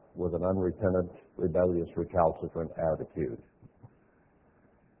forever with an unrepentant, rebellious, recalcitrant attitude.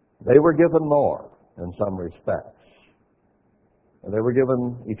 They were given more in some respects. And they were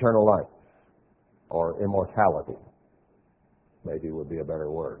given eternal life, or immortality, maybe would be a better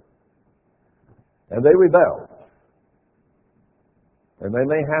word. And they rebelled. And they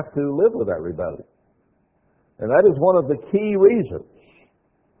may have to live with that rebellion. And that is one of the key reasons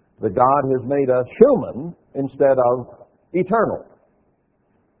that God has made us human instead of eternal.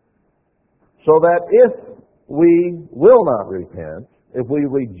 So that if we will not repent, if we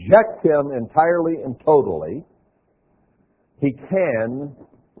reject Him entirely and totally, He can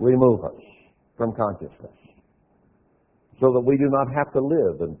remove us from consciousness, so that we do not have to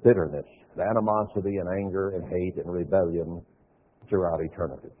live in bitterness, and animosity, and anger, and hate, and rebellion throughout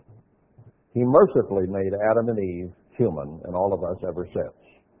eternity. He mercifully made Adam and Eve human, and all of us ever since.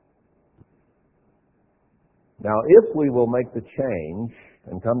 Now, if we will make the change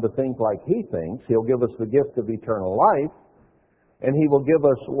and come to think like He thinks, He'll give us the gift of eternal life, and He will give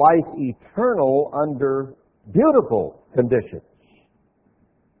us life eternal under beautiful conditions,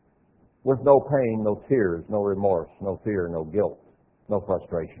 with no pain, no tears, no remorse, no fear, no guilt, no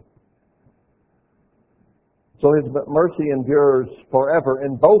frustration. So His mercy endures forever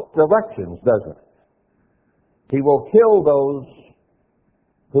in both directions, doesn't it? He will kill those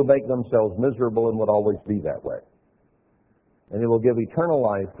who make themselves miserable and would always be that way. And He will give eternal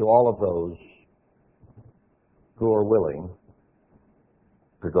life to all of those who are willing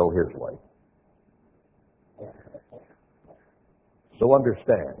to go His way. So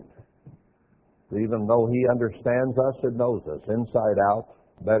understand, even though He understands us and knows us inside out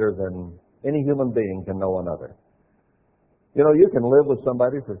better than any human being can know another. You know, you can live with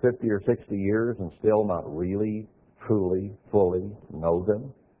somebody for 50 or 60 years and still not really, truly, fully know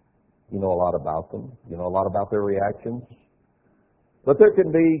them. You know a lot about them. You know a lot about their reactions. But there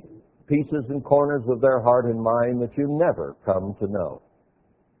can be pieces and corners of their heart and mind that you never come to know.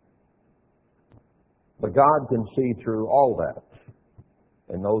 But God can see through all that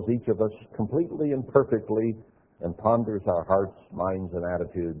and knows each of us completely and perfectly and ponders our hearts, minds, and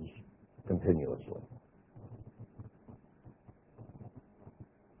attitudes continuously.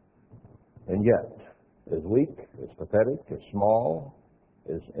 And yet, as weak, as pathetic, as small,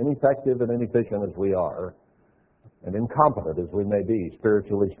 as ineffective and inefficient as we are, and incompetent as we may be,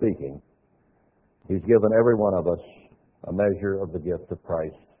 spiritually speaking, He's given every one of us a measure of the gift of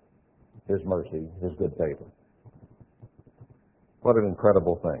Christ, His mercy, His good favor. What an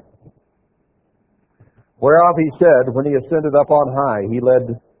incredible thing. Whereof He said, when He ascended up on high, He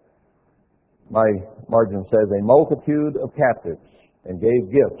led, my margin says, a multitude of captives and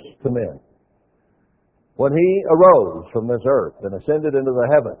gave gifts to men. When He arose from this earth and ascended into the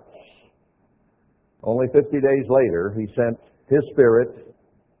heavens, only 50 days later, He sent His Spirit,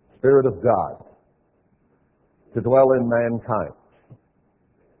 Spirit of God, to dwell in mankind.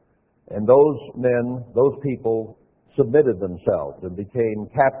 And those men, those people, submitted themselves and became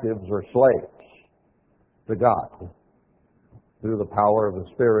captives or slaves to God through the power of the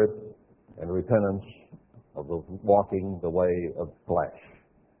Spirit and repentance of the walking the way of flesh.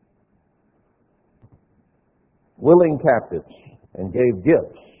 Willing captives, and gave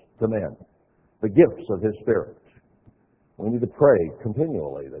gifts to men, the gifts of His Spirit. We need to pray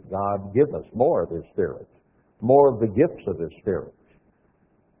continually that God give us more of His Spirit, more of the gifts of His Spirit,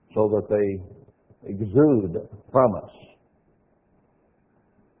 so that they exude from us.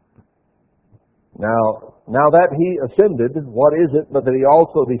 Now that He ascended, what is it but that He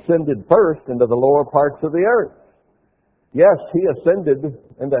also descended first into the lower parts of the earth? Yes, He ascended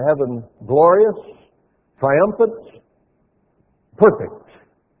into heaven glorious, triumphant, perfect.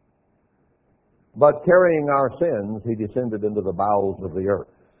 But carrying our sins, He descended into the bowels of the earth,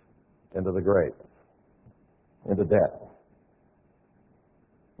 into the grave, into death.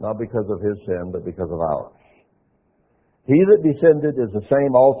 Not because of His sin, but because of ours. He that descended is the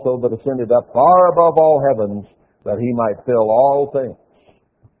same also that ascended up far above all heavens, that He might fill all things.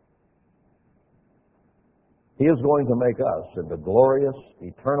 He is going to make us into glorious,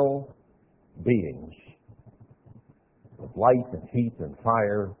 eternal beings, with light and heat and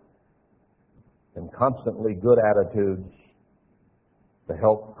fire, and constantly good attitudes, to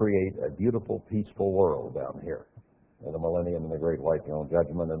help create a beautiful, peaceful world down here in the millennium and the great white throne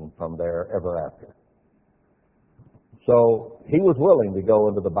judgment, and from there ever after. So He was willing to go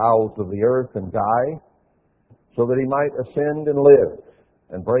into the bowels of the earth and die, so that He might ascend and live,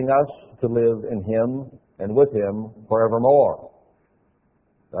 and bring us to live in Him and with Him forevermore.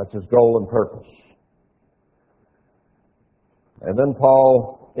 That's His goal and purpose. And then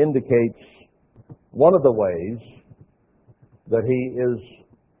Paul indicates one of the ways that he is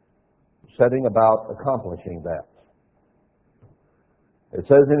setting about accomplishing that. It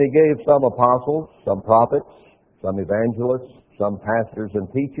says, and He gave some apostles, some prophets, some evangelists, some pastors and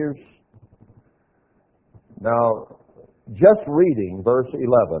teachers. Now, just reading verse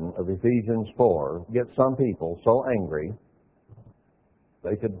 11 of Ephesians 4 gets some people so angry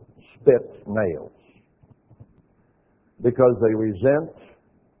they could spit nails, because they resent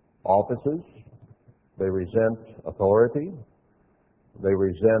offices, they resent authority, they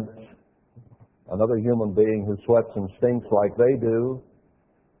resent another human being who sweats and stinks like they do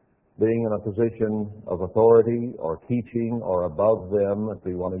being in a position of authority or teaching or above them, if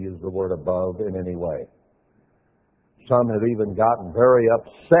you want to use the word above in any way. Some have even gotten very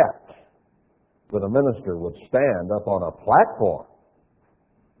upset that a minister would stand up on a platform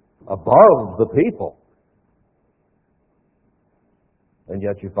above the people. And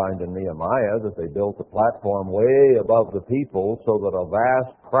yet you find in Nehemiah that they built a platform way above the people so that a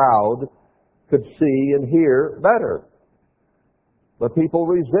vast crowd could see and hear better. But people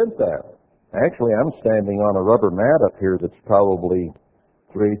resent that. Actually, I'm standing on a rubber mat up here that's probably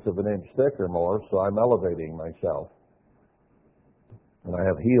 3/8 of an inch thick or more, so I'm elevating myself. And I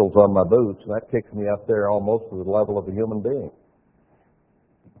have heels on my boots, and that kicks me up there almost to the level of a human being.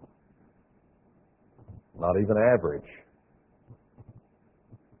 Not even average.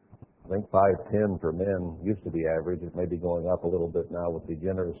 I think 5'10" for men used to be average. It may be going up a little bit now with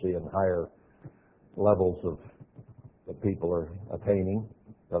degeneracy and higher levels of that people are attaining.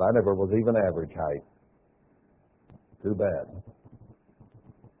 But I never was even average height. Too bad.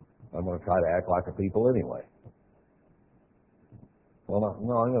 I'm going to try to act like a people anyway. Well,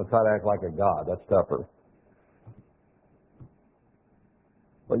 no, I'm going to try to act like a God. That's tougher.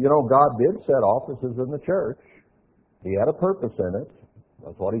 But you know, God did set offices in the church. He had a purpose in it.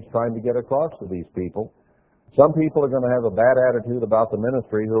 That's what He's trying to get across to these people. Some people are going to have a bad attitude about the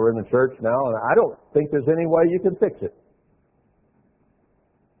ministry who are in the church now, and I don't think there's any way you can fix it.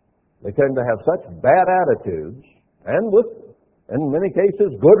 They tend to have such bad attitudes, and with, in many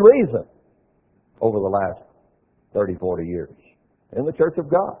cases, good reason, over the last 30, 40 years in the church of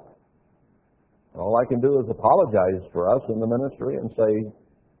God. All I can do is apologize for us in the ministry and say,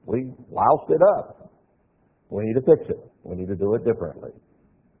 we loused it up. We need to fix it. We need to do it differently.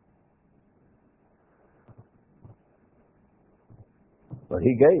 But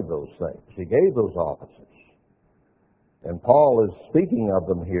he gave those things. He gave those offices. And Paul is speaking of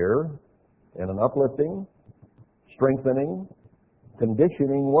them here in an uplifting, strengthening,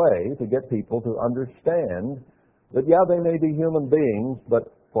 conditioning way to get people to understand that, yeah, they may be human beings,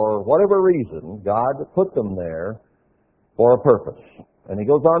 but for whatever reason, God put them there for a purpose. And he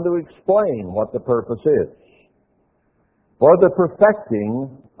goes on to explain what the purpose is. For the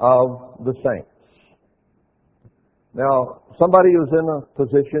perfecting of the saints. Now, somebody who's in a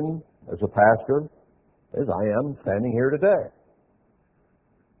position as a pastor, as I am standing here today,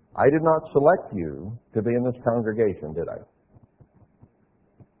 I did not select you to be in this congregation, did I?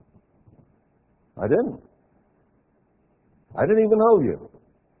 I didn't. I didn't even know you.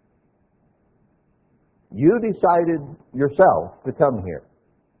 You decided yourself to come here.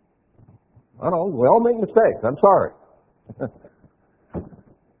 I know, we all make mistakes. I'm sorry.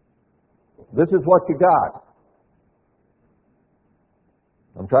 This is what you got.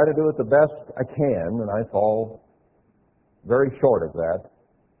 I'm trying to do it the best I can, and I fall very short of that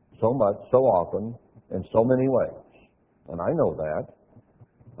so much, so often, in so many ways. And I know that.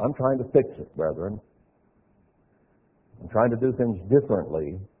 I'm trying to fix it, brethren. I'm trying to do things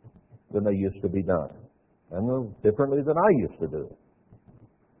differently than they used to be done, and differently than I used to do.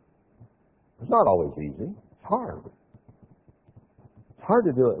 It's not always easy. It's hard. It's hard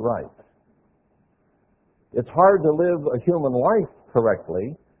to do it right. It's hard to live a human life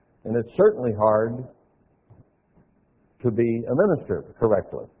correctly, and it's certainly hard to be a minister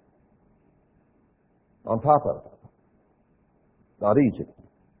correctly. On top of it. Not easy.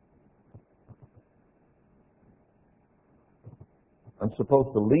 I'm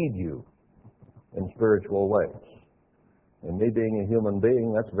supposed to lead you in spiritual ways. And me being a human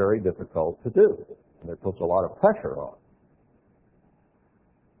being, that's very difficult to do. And it puts a lot of pressure on.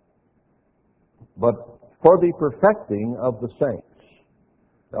 But for the perfecting of the saints.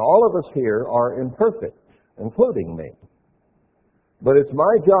 Now, all of us here are imperfect, including me. But it's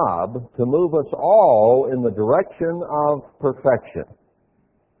my job to move us all in the direction of perfection.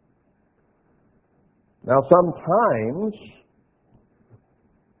 Now, sometimes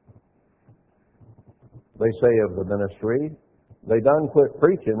they say of the ministry, they done quit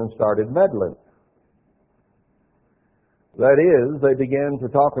preaching and started meddling. That is, they began to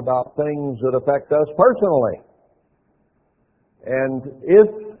talk about things that affect us personally. And if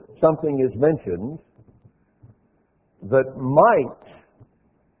something is mentioned that might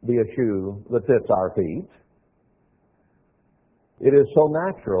be a shoe that fits our feet, it is so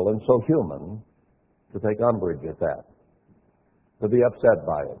natural and so human to take umbrage at that, to be upset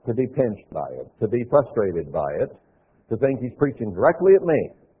by it, to be pinched by it, to be frustrated by it, to think he's preaching directly at me.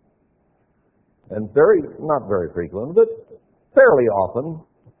 And not very frequent, but fairly often,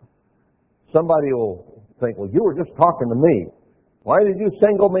 somebody will think, well, you were just talking to me. Why did you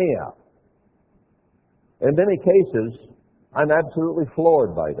single me out? In many cases, I'm absolutely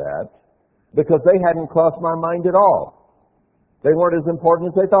floored by that because they hadn't crossed my mind at all. They weren't as important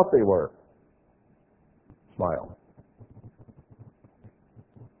as they thought they were. Smile.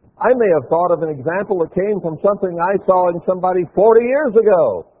 I may have thought of an example that came from something I saw in somebody 40 years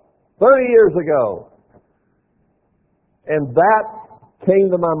ago, 30 years ago. And that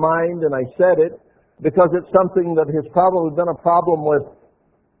came to my mind, and I said it because it's something that has probably been a problem with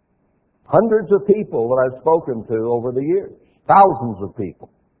hundreds of people that I've spoken to over the years, thousands of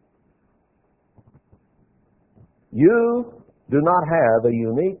people. You do not have a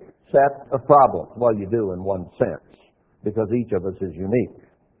unique set of problems. Well, you do in one sense, because each of us is unique.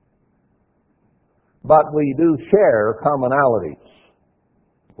 But we do share commonalities.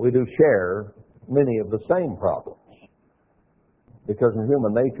 We do share many of the same problems. Because in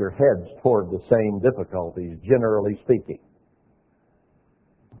human nature heads toward the same difficulties, generally speaking.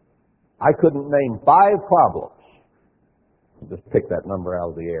 I couldn't name 5 problems. Just pick that number out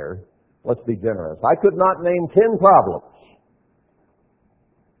of the air. Let's be generous. I could not name 10 problems.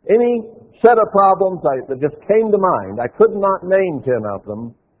 Any set of problems that just came to mind, I could not name 10 of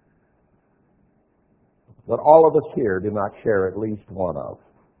them. But all of us here do not share at least one of.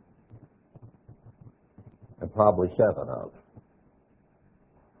 And probably 7 of.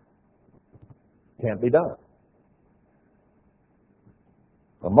 Can't be done.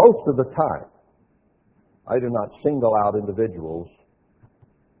 But most of the time, I do not single out individuals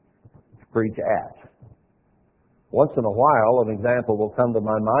to preach at. Once in a while, an example will come to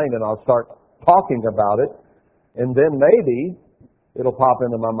my mind and I'll start talking about it, and then maybe it'll pop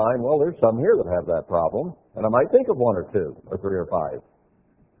into my mind, well, there's some here that have that problem, and I might think of 1 or 2 or 3 or 5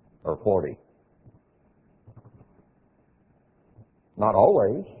 or 40. Not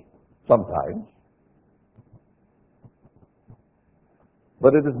always, sometimes.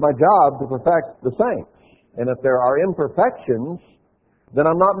 But it is my job to perfect the saints. And if there are imperfections, then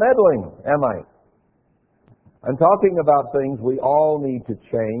I'm not meddling, am I? I'm talking about things we all need to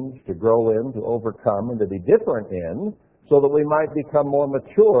change, to grow in, to overcome, and to be different in, so that we might become more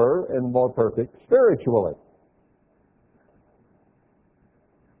mature and more perfect spiritually.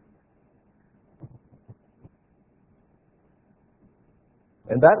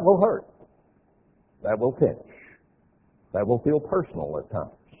 And that will hurt. That will pinch. That will feel personal at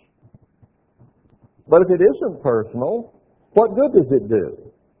times. But if it isn't personal, what good does it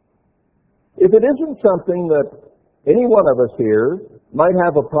do? If it isn't something that any one of us here might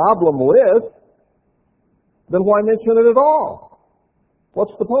have a problem with, then why mention it at all?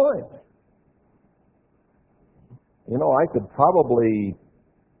 What's the point? You know, I could probably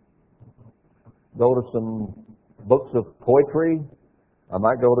go to some books of poetry. I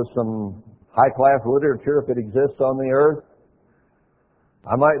might go to some high-class literature if it exists on the earth.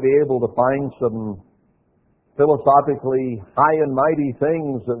 I might be able to find some philosophically high and mighty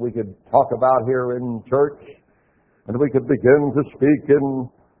things that we could talk about here in church, and we could begin to speak in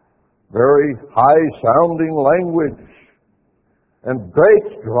very high-sounding language and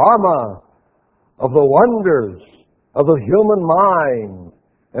great drama of the wonders of the human mind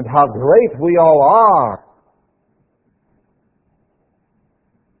and how great we all are.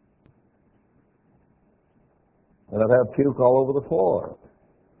 And I'd have puke all over the floor.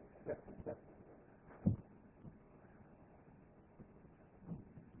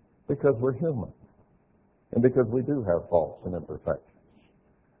 Because we're human. And because we do have faults and imperfections.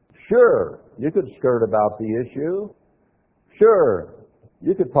 Sure, you could skirt about the issue. Sure,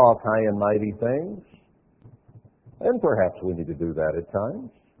 you could talk high and mighty things. And perhaps we need to do that at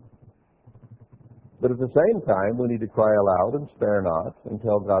times. But at the same time, we need to cry aloud and spare not and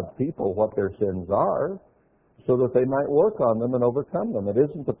tell God's people what their sins are, so that they might work on them and overcome them. It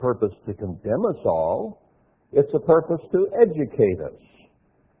isn't the purpose to condemn us all. It's the purpose to educate us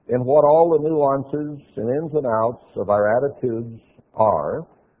in what all the nuances and ins and outs of our attitudes are,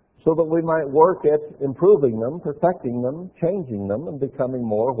 so that we might work at improving them, perfecting them, changing them, and becoming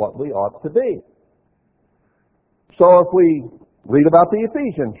more what we ought to be. So if we read about the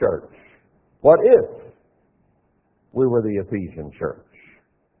Ephesian church, what if we were the Ephesian church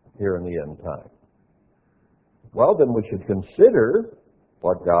here in the end time? Well, then we should consider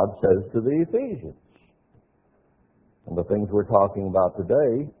what God says to the Ephesians. And the things we're talking about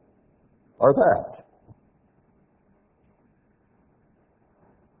today are that.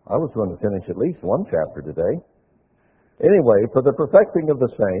 I was going to finish at least one chapter today. Anyway, for the perfecting of the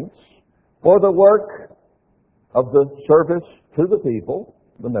saints, for the work of the service to the people,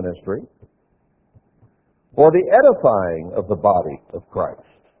 the ministry, for the edifying of the body of Christ,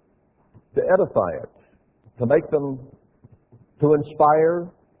 to edify it, to make them, to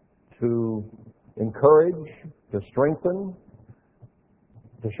inspire, to encourage, to strengthen,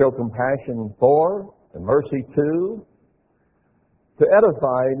 to show compassion for, and mercy to. To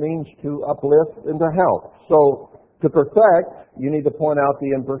edify means to uplift and to help. So, to perfect, you need to point out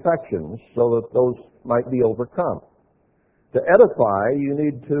the imperfections so that those might be overcome. To edify, you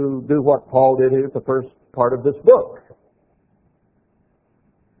need to do what Paul did here at the first part of this book.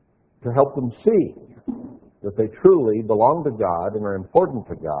 To help them see that they truly belong to God and are important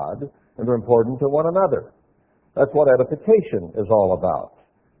to God and are important to one another. That's what edification is all about.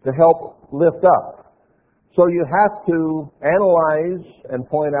 To help lift up. So you have to analyze and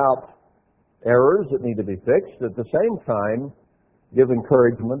point out errors that need to be fixed. At the same time, give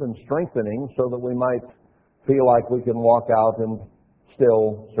encouragement and strengthening so that we might feel like we can walk out and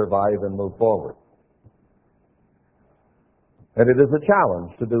still survive and move forward. And it is a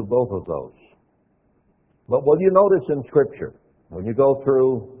challenge to do both of those. But what you notice in Scripture, when you go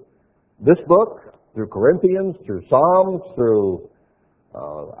through this book, through Corinthians, through Psalms, through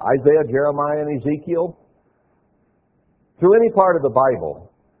Isaiah, Jeremiah, and Ezekiel, through any part of the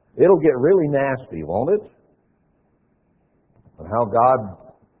Bible, it'll get really nasty, won't it? And how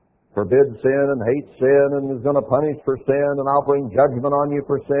God forbids sin and hates sin and is going to punish for sin and I'll bring judgment on you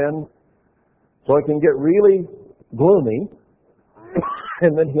for sin. So it can get really gloomy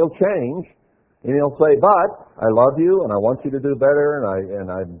and then He'll change and He'll say, but I love you and I want you to do better and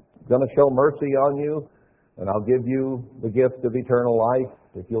I'm going to show mercy on you and I'll give you the gift of eternal life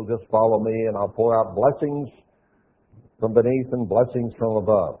if you'll just follow me, and I'll pour out blessings from beneath and blessings from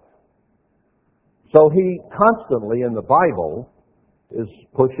above. So He constantly in the Bible is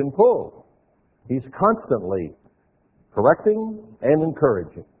push and pull. He's constantly correcting and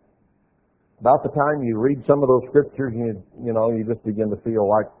encouraging. About the time you read some of those scriptures, you just begin to feel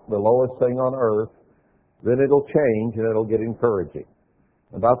like the lowest thing on earth, then it'll change and it'll get encouraging.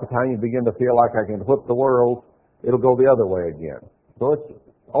 About the time you begin to feel like I can whip the world, it'll go the other way again. So it's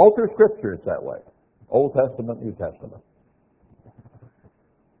all through Scripture it's that way. Old Testament, New Testament.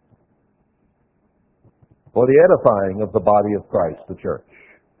 For the edifying of the body of Christ, the church.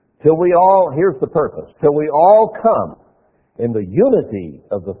 Till we all, here's the purpose, till we all come in the unity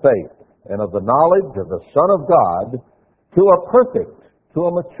of the faith and of the knowledge of the Son of God to a perfect, to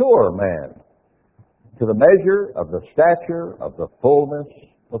a mature man, to the measure of the stature of the fullness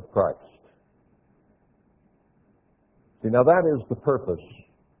of Christ. See, now that is the purpose.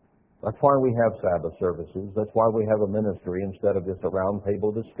 That's why we have Sabbath services. That's why we have a ministry instead of just a round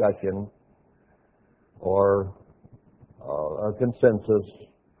table discussion or a consensus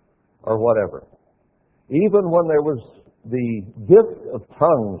or whatever. Even when there was the gift of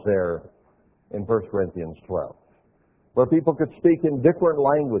tongues there in 1 Corinthians 12, where people could speak in different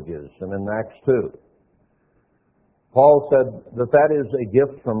languages, and in Acts 2, Paul said that that is a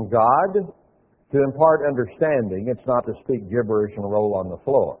gift from God to impart understanding. It's not to speak gibberish and roll on the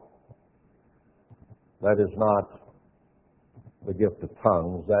floor. That is not the gift of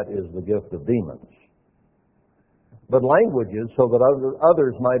tongues. That is the gift of demons. But languages, so that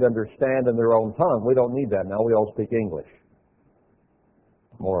others might understand in their own tongue. We don't need that now. We all speak English,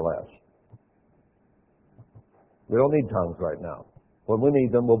 more or less. We don't need tongues right now. When we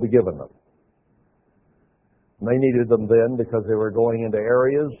need them, we'll be given them. And they needed them then because they were going into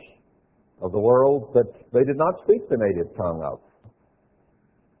areas of the world that they did not speak the native tongue of.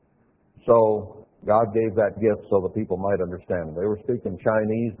 So God gave that gift so that people might understand. They were speaking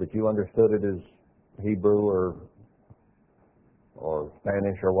Chinese, but you understood it as Hebrew or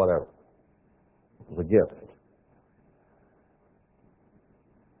Spanish or whatever. It was a gift.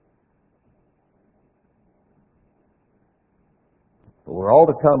 But we're all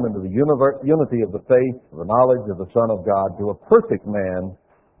to come into the unity of the faith, the knowledge of the Son of God, to a perfect man,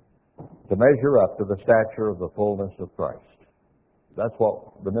 to measure up to the stature of the fullness of Christ. That's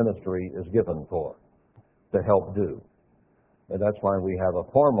what the ministry is given for, to help do. And that's why we have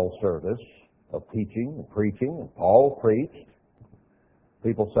a formal service of teaching and preaching, and Paul preached.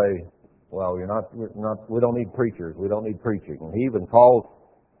 People say, well, we don't need preachers, we don't need preaching. And he even called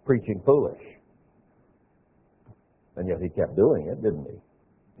preaching foolish. And yet he kept doing it, didn't he?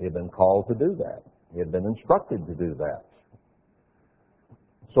 He had been called to do that. He had been instructed to do that.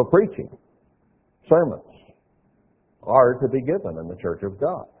 So preaching, sermons, are to be given in the church of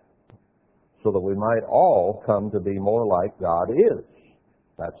God, so that we might all come to be more like God is.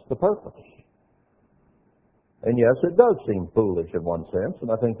 That's the purpose. And yes, it does seem foolish in one sense,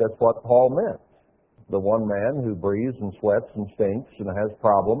 and I think that's what Paul meant. The one man who breathes and sweats and stinks and has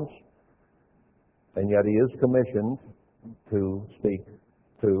problems, and yet he is commissioned to speak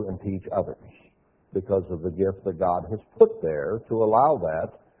to and teach others because of the gift that God has put there to allow that,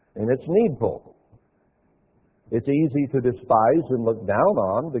 and it's needful. It's easy to despise and look down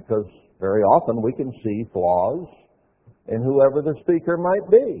on because very often we can see flaws in whoever the speaker might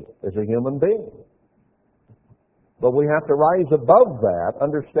be as a human being. But we have to rise above that,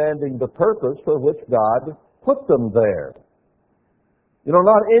 understanding the purpose for which God put them there. You know,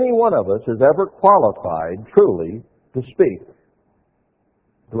 not any one of us is ever qualified truly to speak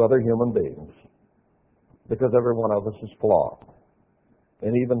to other human beings, because every one of us is flawed.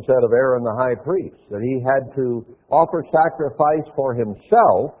 And even said of Aaron the high priest that he had to offer sacrifice for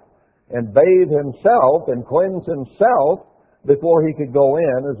himself and bathe himself and cleanse himself before he could go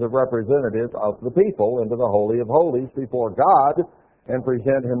in as a representative of the people into the Holy of Holies before God and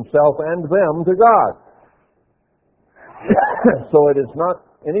present himself and them to God. So it is not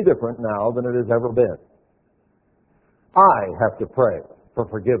any different now than it has ever been. I have to pray for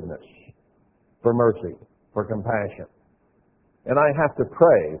forgiveness, for mercy, for compassion. And I have to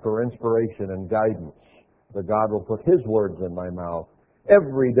pray for inspiration and guidance, that God will put His words in my mouth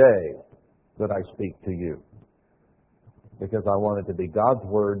every day that I speak to you. Because I want it to be God's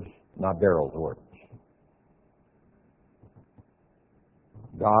words, not Darryl's words.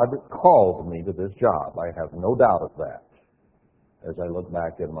 God called me to this job. I have no doubt of that as I look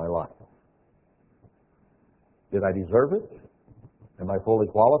back in my life. Did I deserve it? Am I fully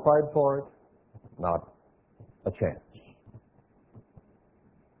qualified for it? Not a chance.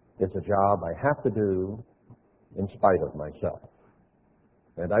 It's a job I have to do in spite of myself.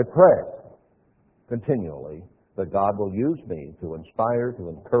 And I pray continually that God will use me to inspire, to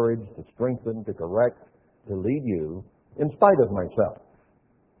encourage, to strengthen, to correct, to lead you in spite of myself.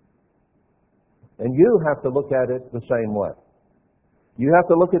 And you have to look at it the same way. You have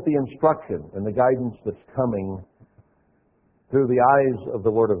to look at the instruction and the guidance that's coming through the eyes of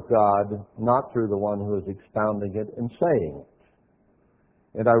the Word of God, not through the one who is expounding it and saying it.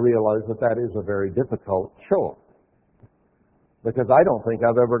 And I realize that that is a very difficult chore, because I don't think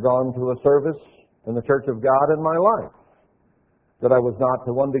I've ever gone to a service in the Church of God in my life that I was not,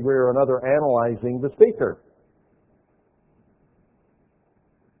 to one degree or another, analyzing the speaker.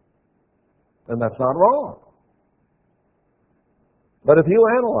 And that's not wrong. But if you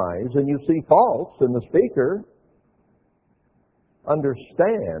analyze and you see faults in the speaker,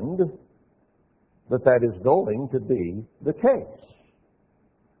 understand that that is going to be the case.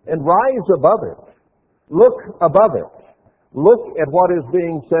 And rise above it. Look above it. Look at what is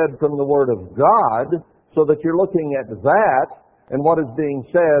being said from the Word of God, so that you're looking at that and what is being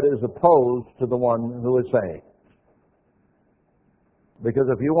said is opposed to the one who is saying. Because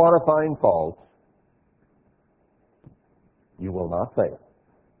if you want to find fault, you will not fail.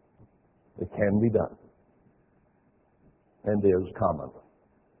 It can be done, and is common.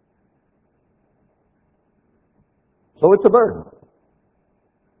 So it's a burden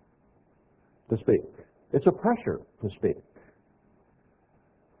to speak. It's a pressure to speak.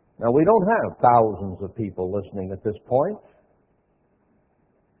 Now, we don't have thousands of people listening at this point,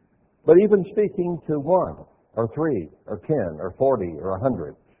 but even speaking to 1 or 3 or 10 or 40 or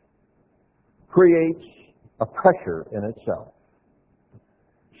 100 creates a pressure in itself.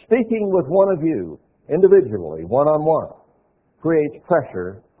 Speaking with one of you individually, one-on-one, creates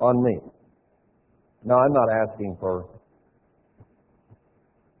pressure on me. Now, I'm not asking for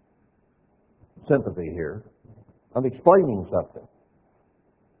sympathy here. I'm explaining something.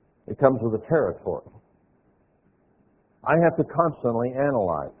 It comes with the territory. I have to constantly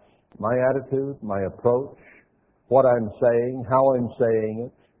analyze my attitude, my approach, what I'm saying, how I'm saying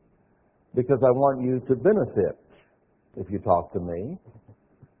it, because I want you to benefit if you talk to me,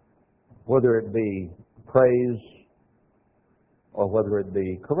 whether it be praise or whether it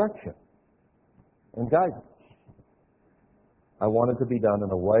be correction and guidance. I want it to be done in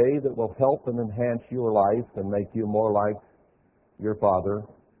a way that will help and enhance your life and make you more like your father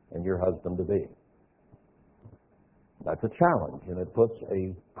and your husband to be. That's a challenge, and it puts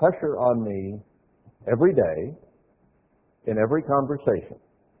a pressure on me every day in every conversation.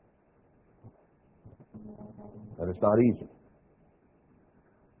 And it's not easy.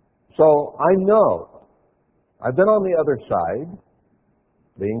 So I know, I've been on the other side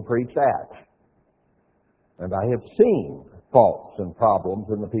being preached at, and I have seen faults and problems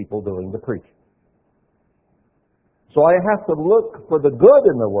in the people doing the preaching. So I have to look for the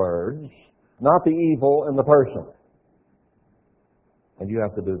good in the words, not the evil in the person. And you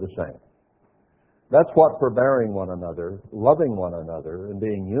have to do the same. That's what forbearing one another, loving one another, and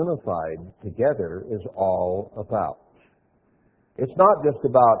being unified together is all about. It's not just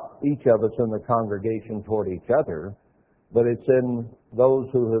about each of us in the congregation toward each other, but it's in those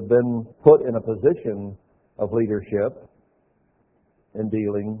who have been put in a position of leadership in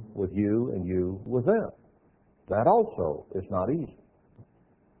dealing with you and you with them. That also is not easy.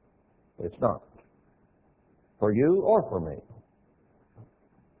 It's not. For you or for me.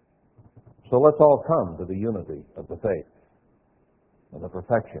 So let's all come to the unity of the faith and the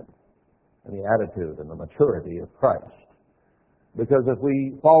perfection and the attitude and the maturity of Christ. Because if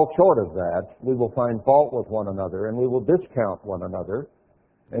we fall short of that, we will find fault with one another, and we will discount one another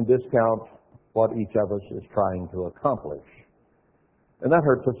and discount what each of us is trying to accomplish. And that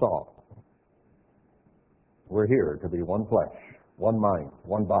hurts us all. We're here to be one flesh, one mind,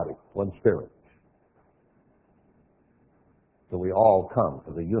 one body, one spirit. So we all come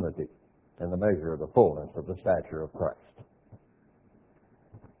to the unity and the measure of the fullness of the stature of Christ.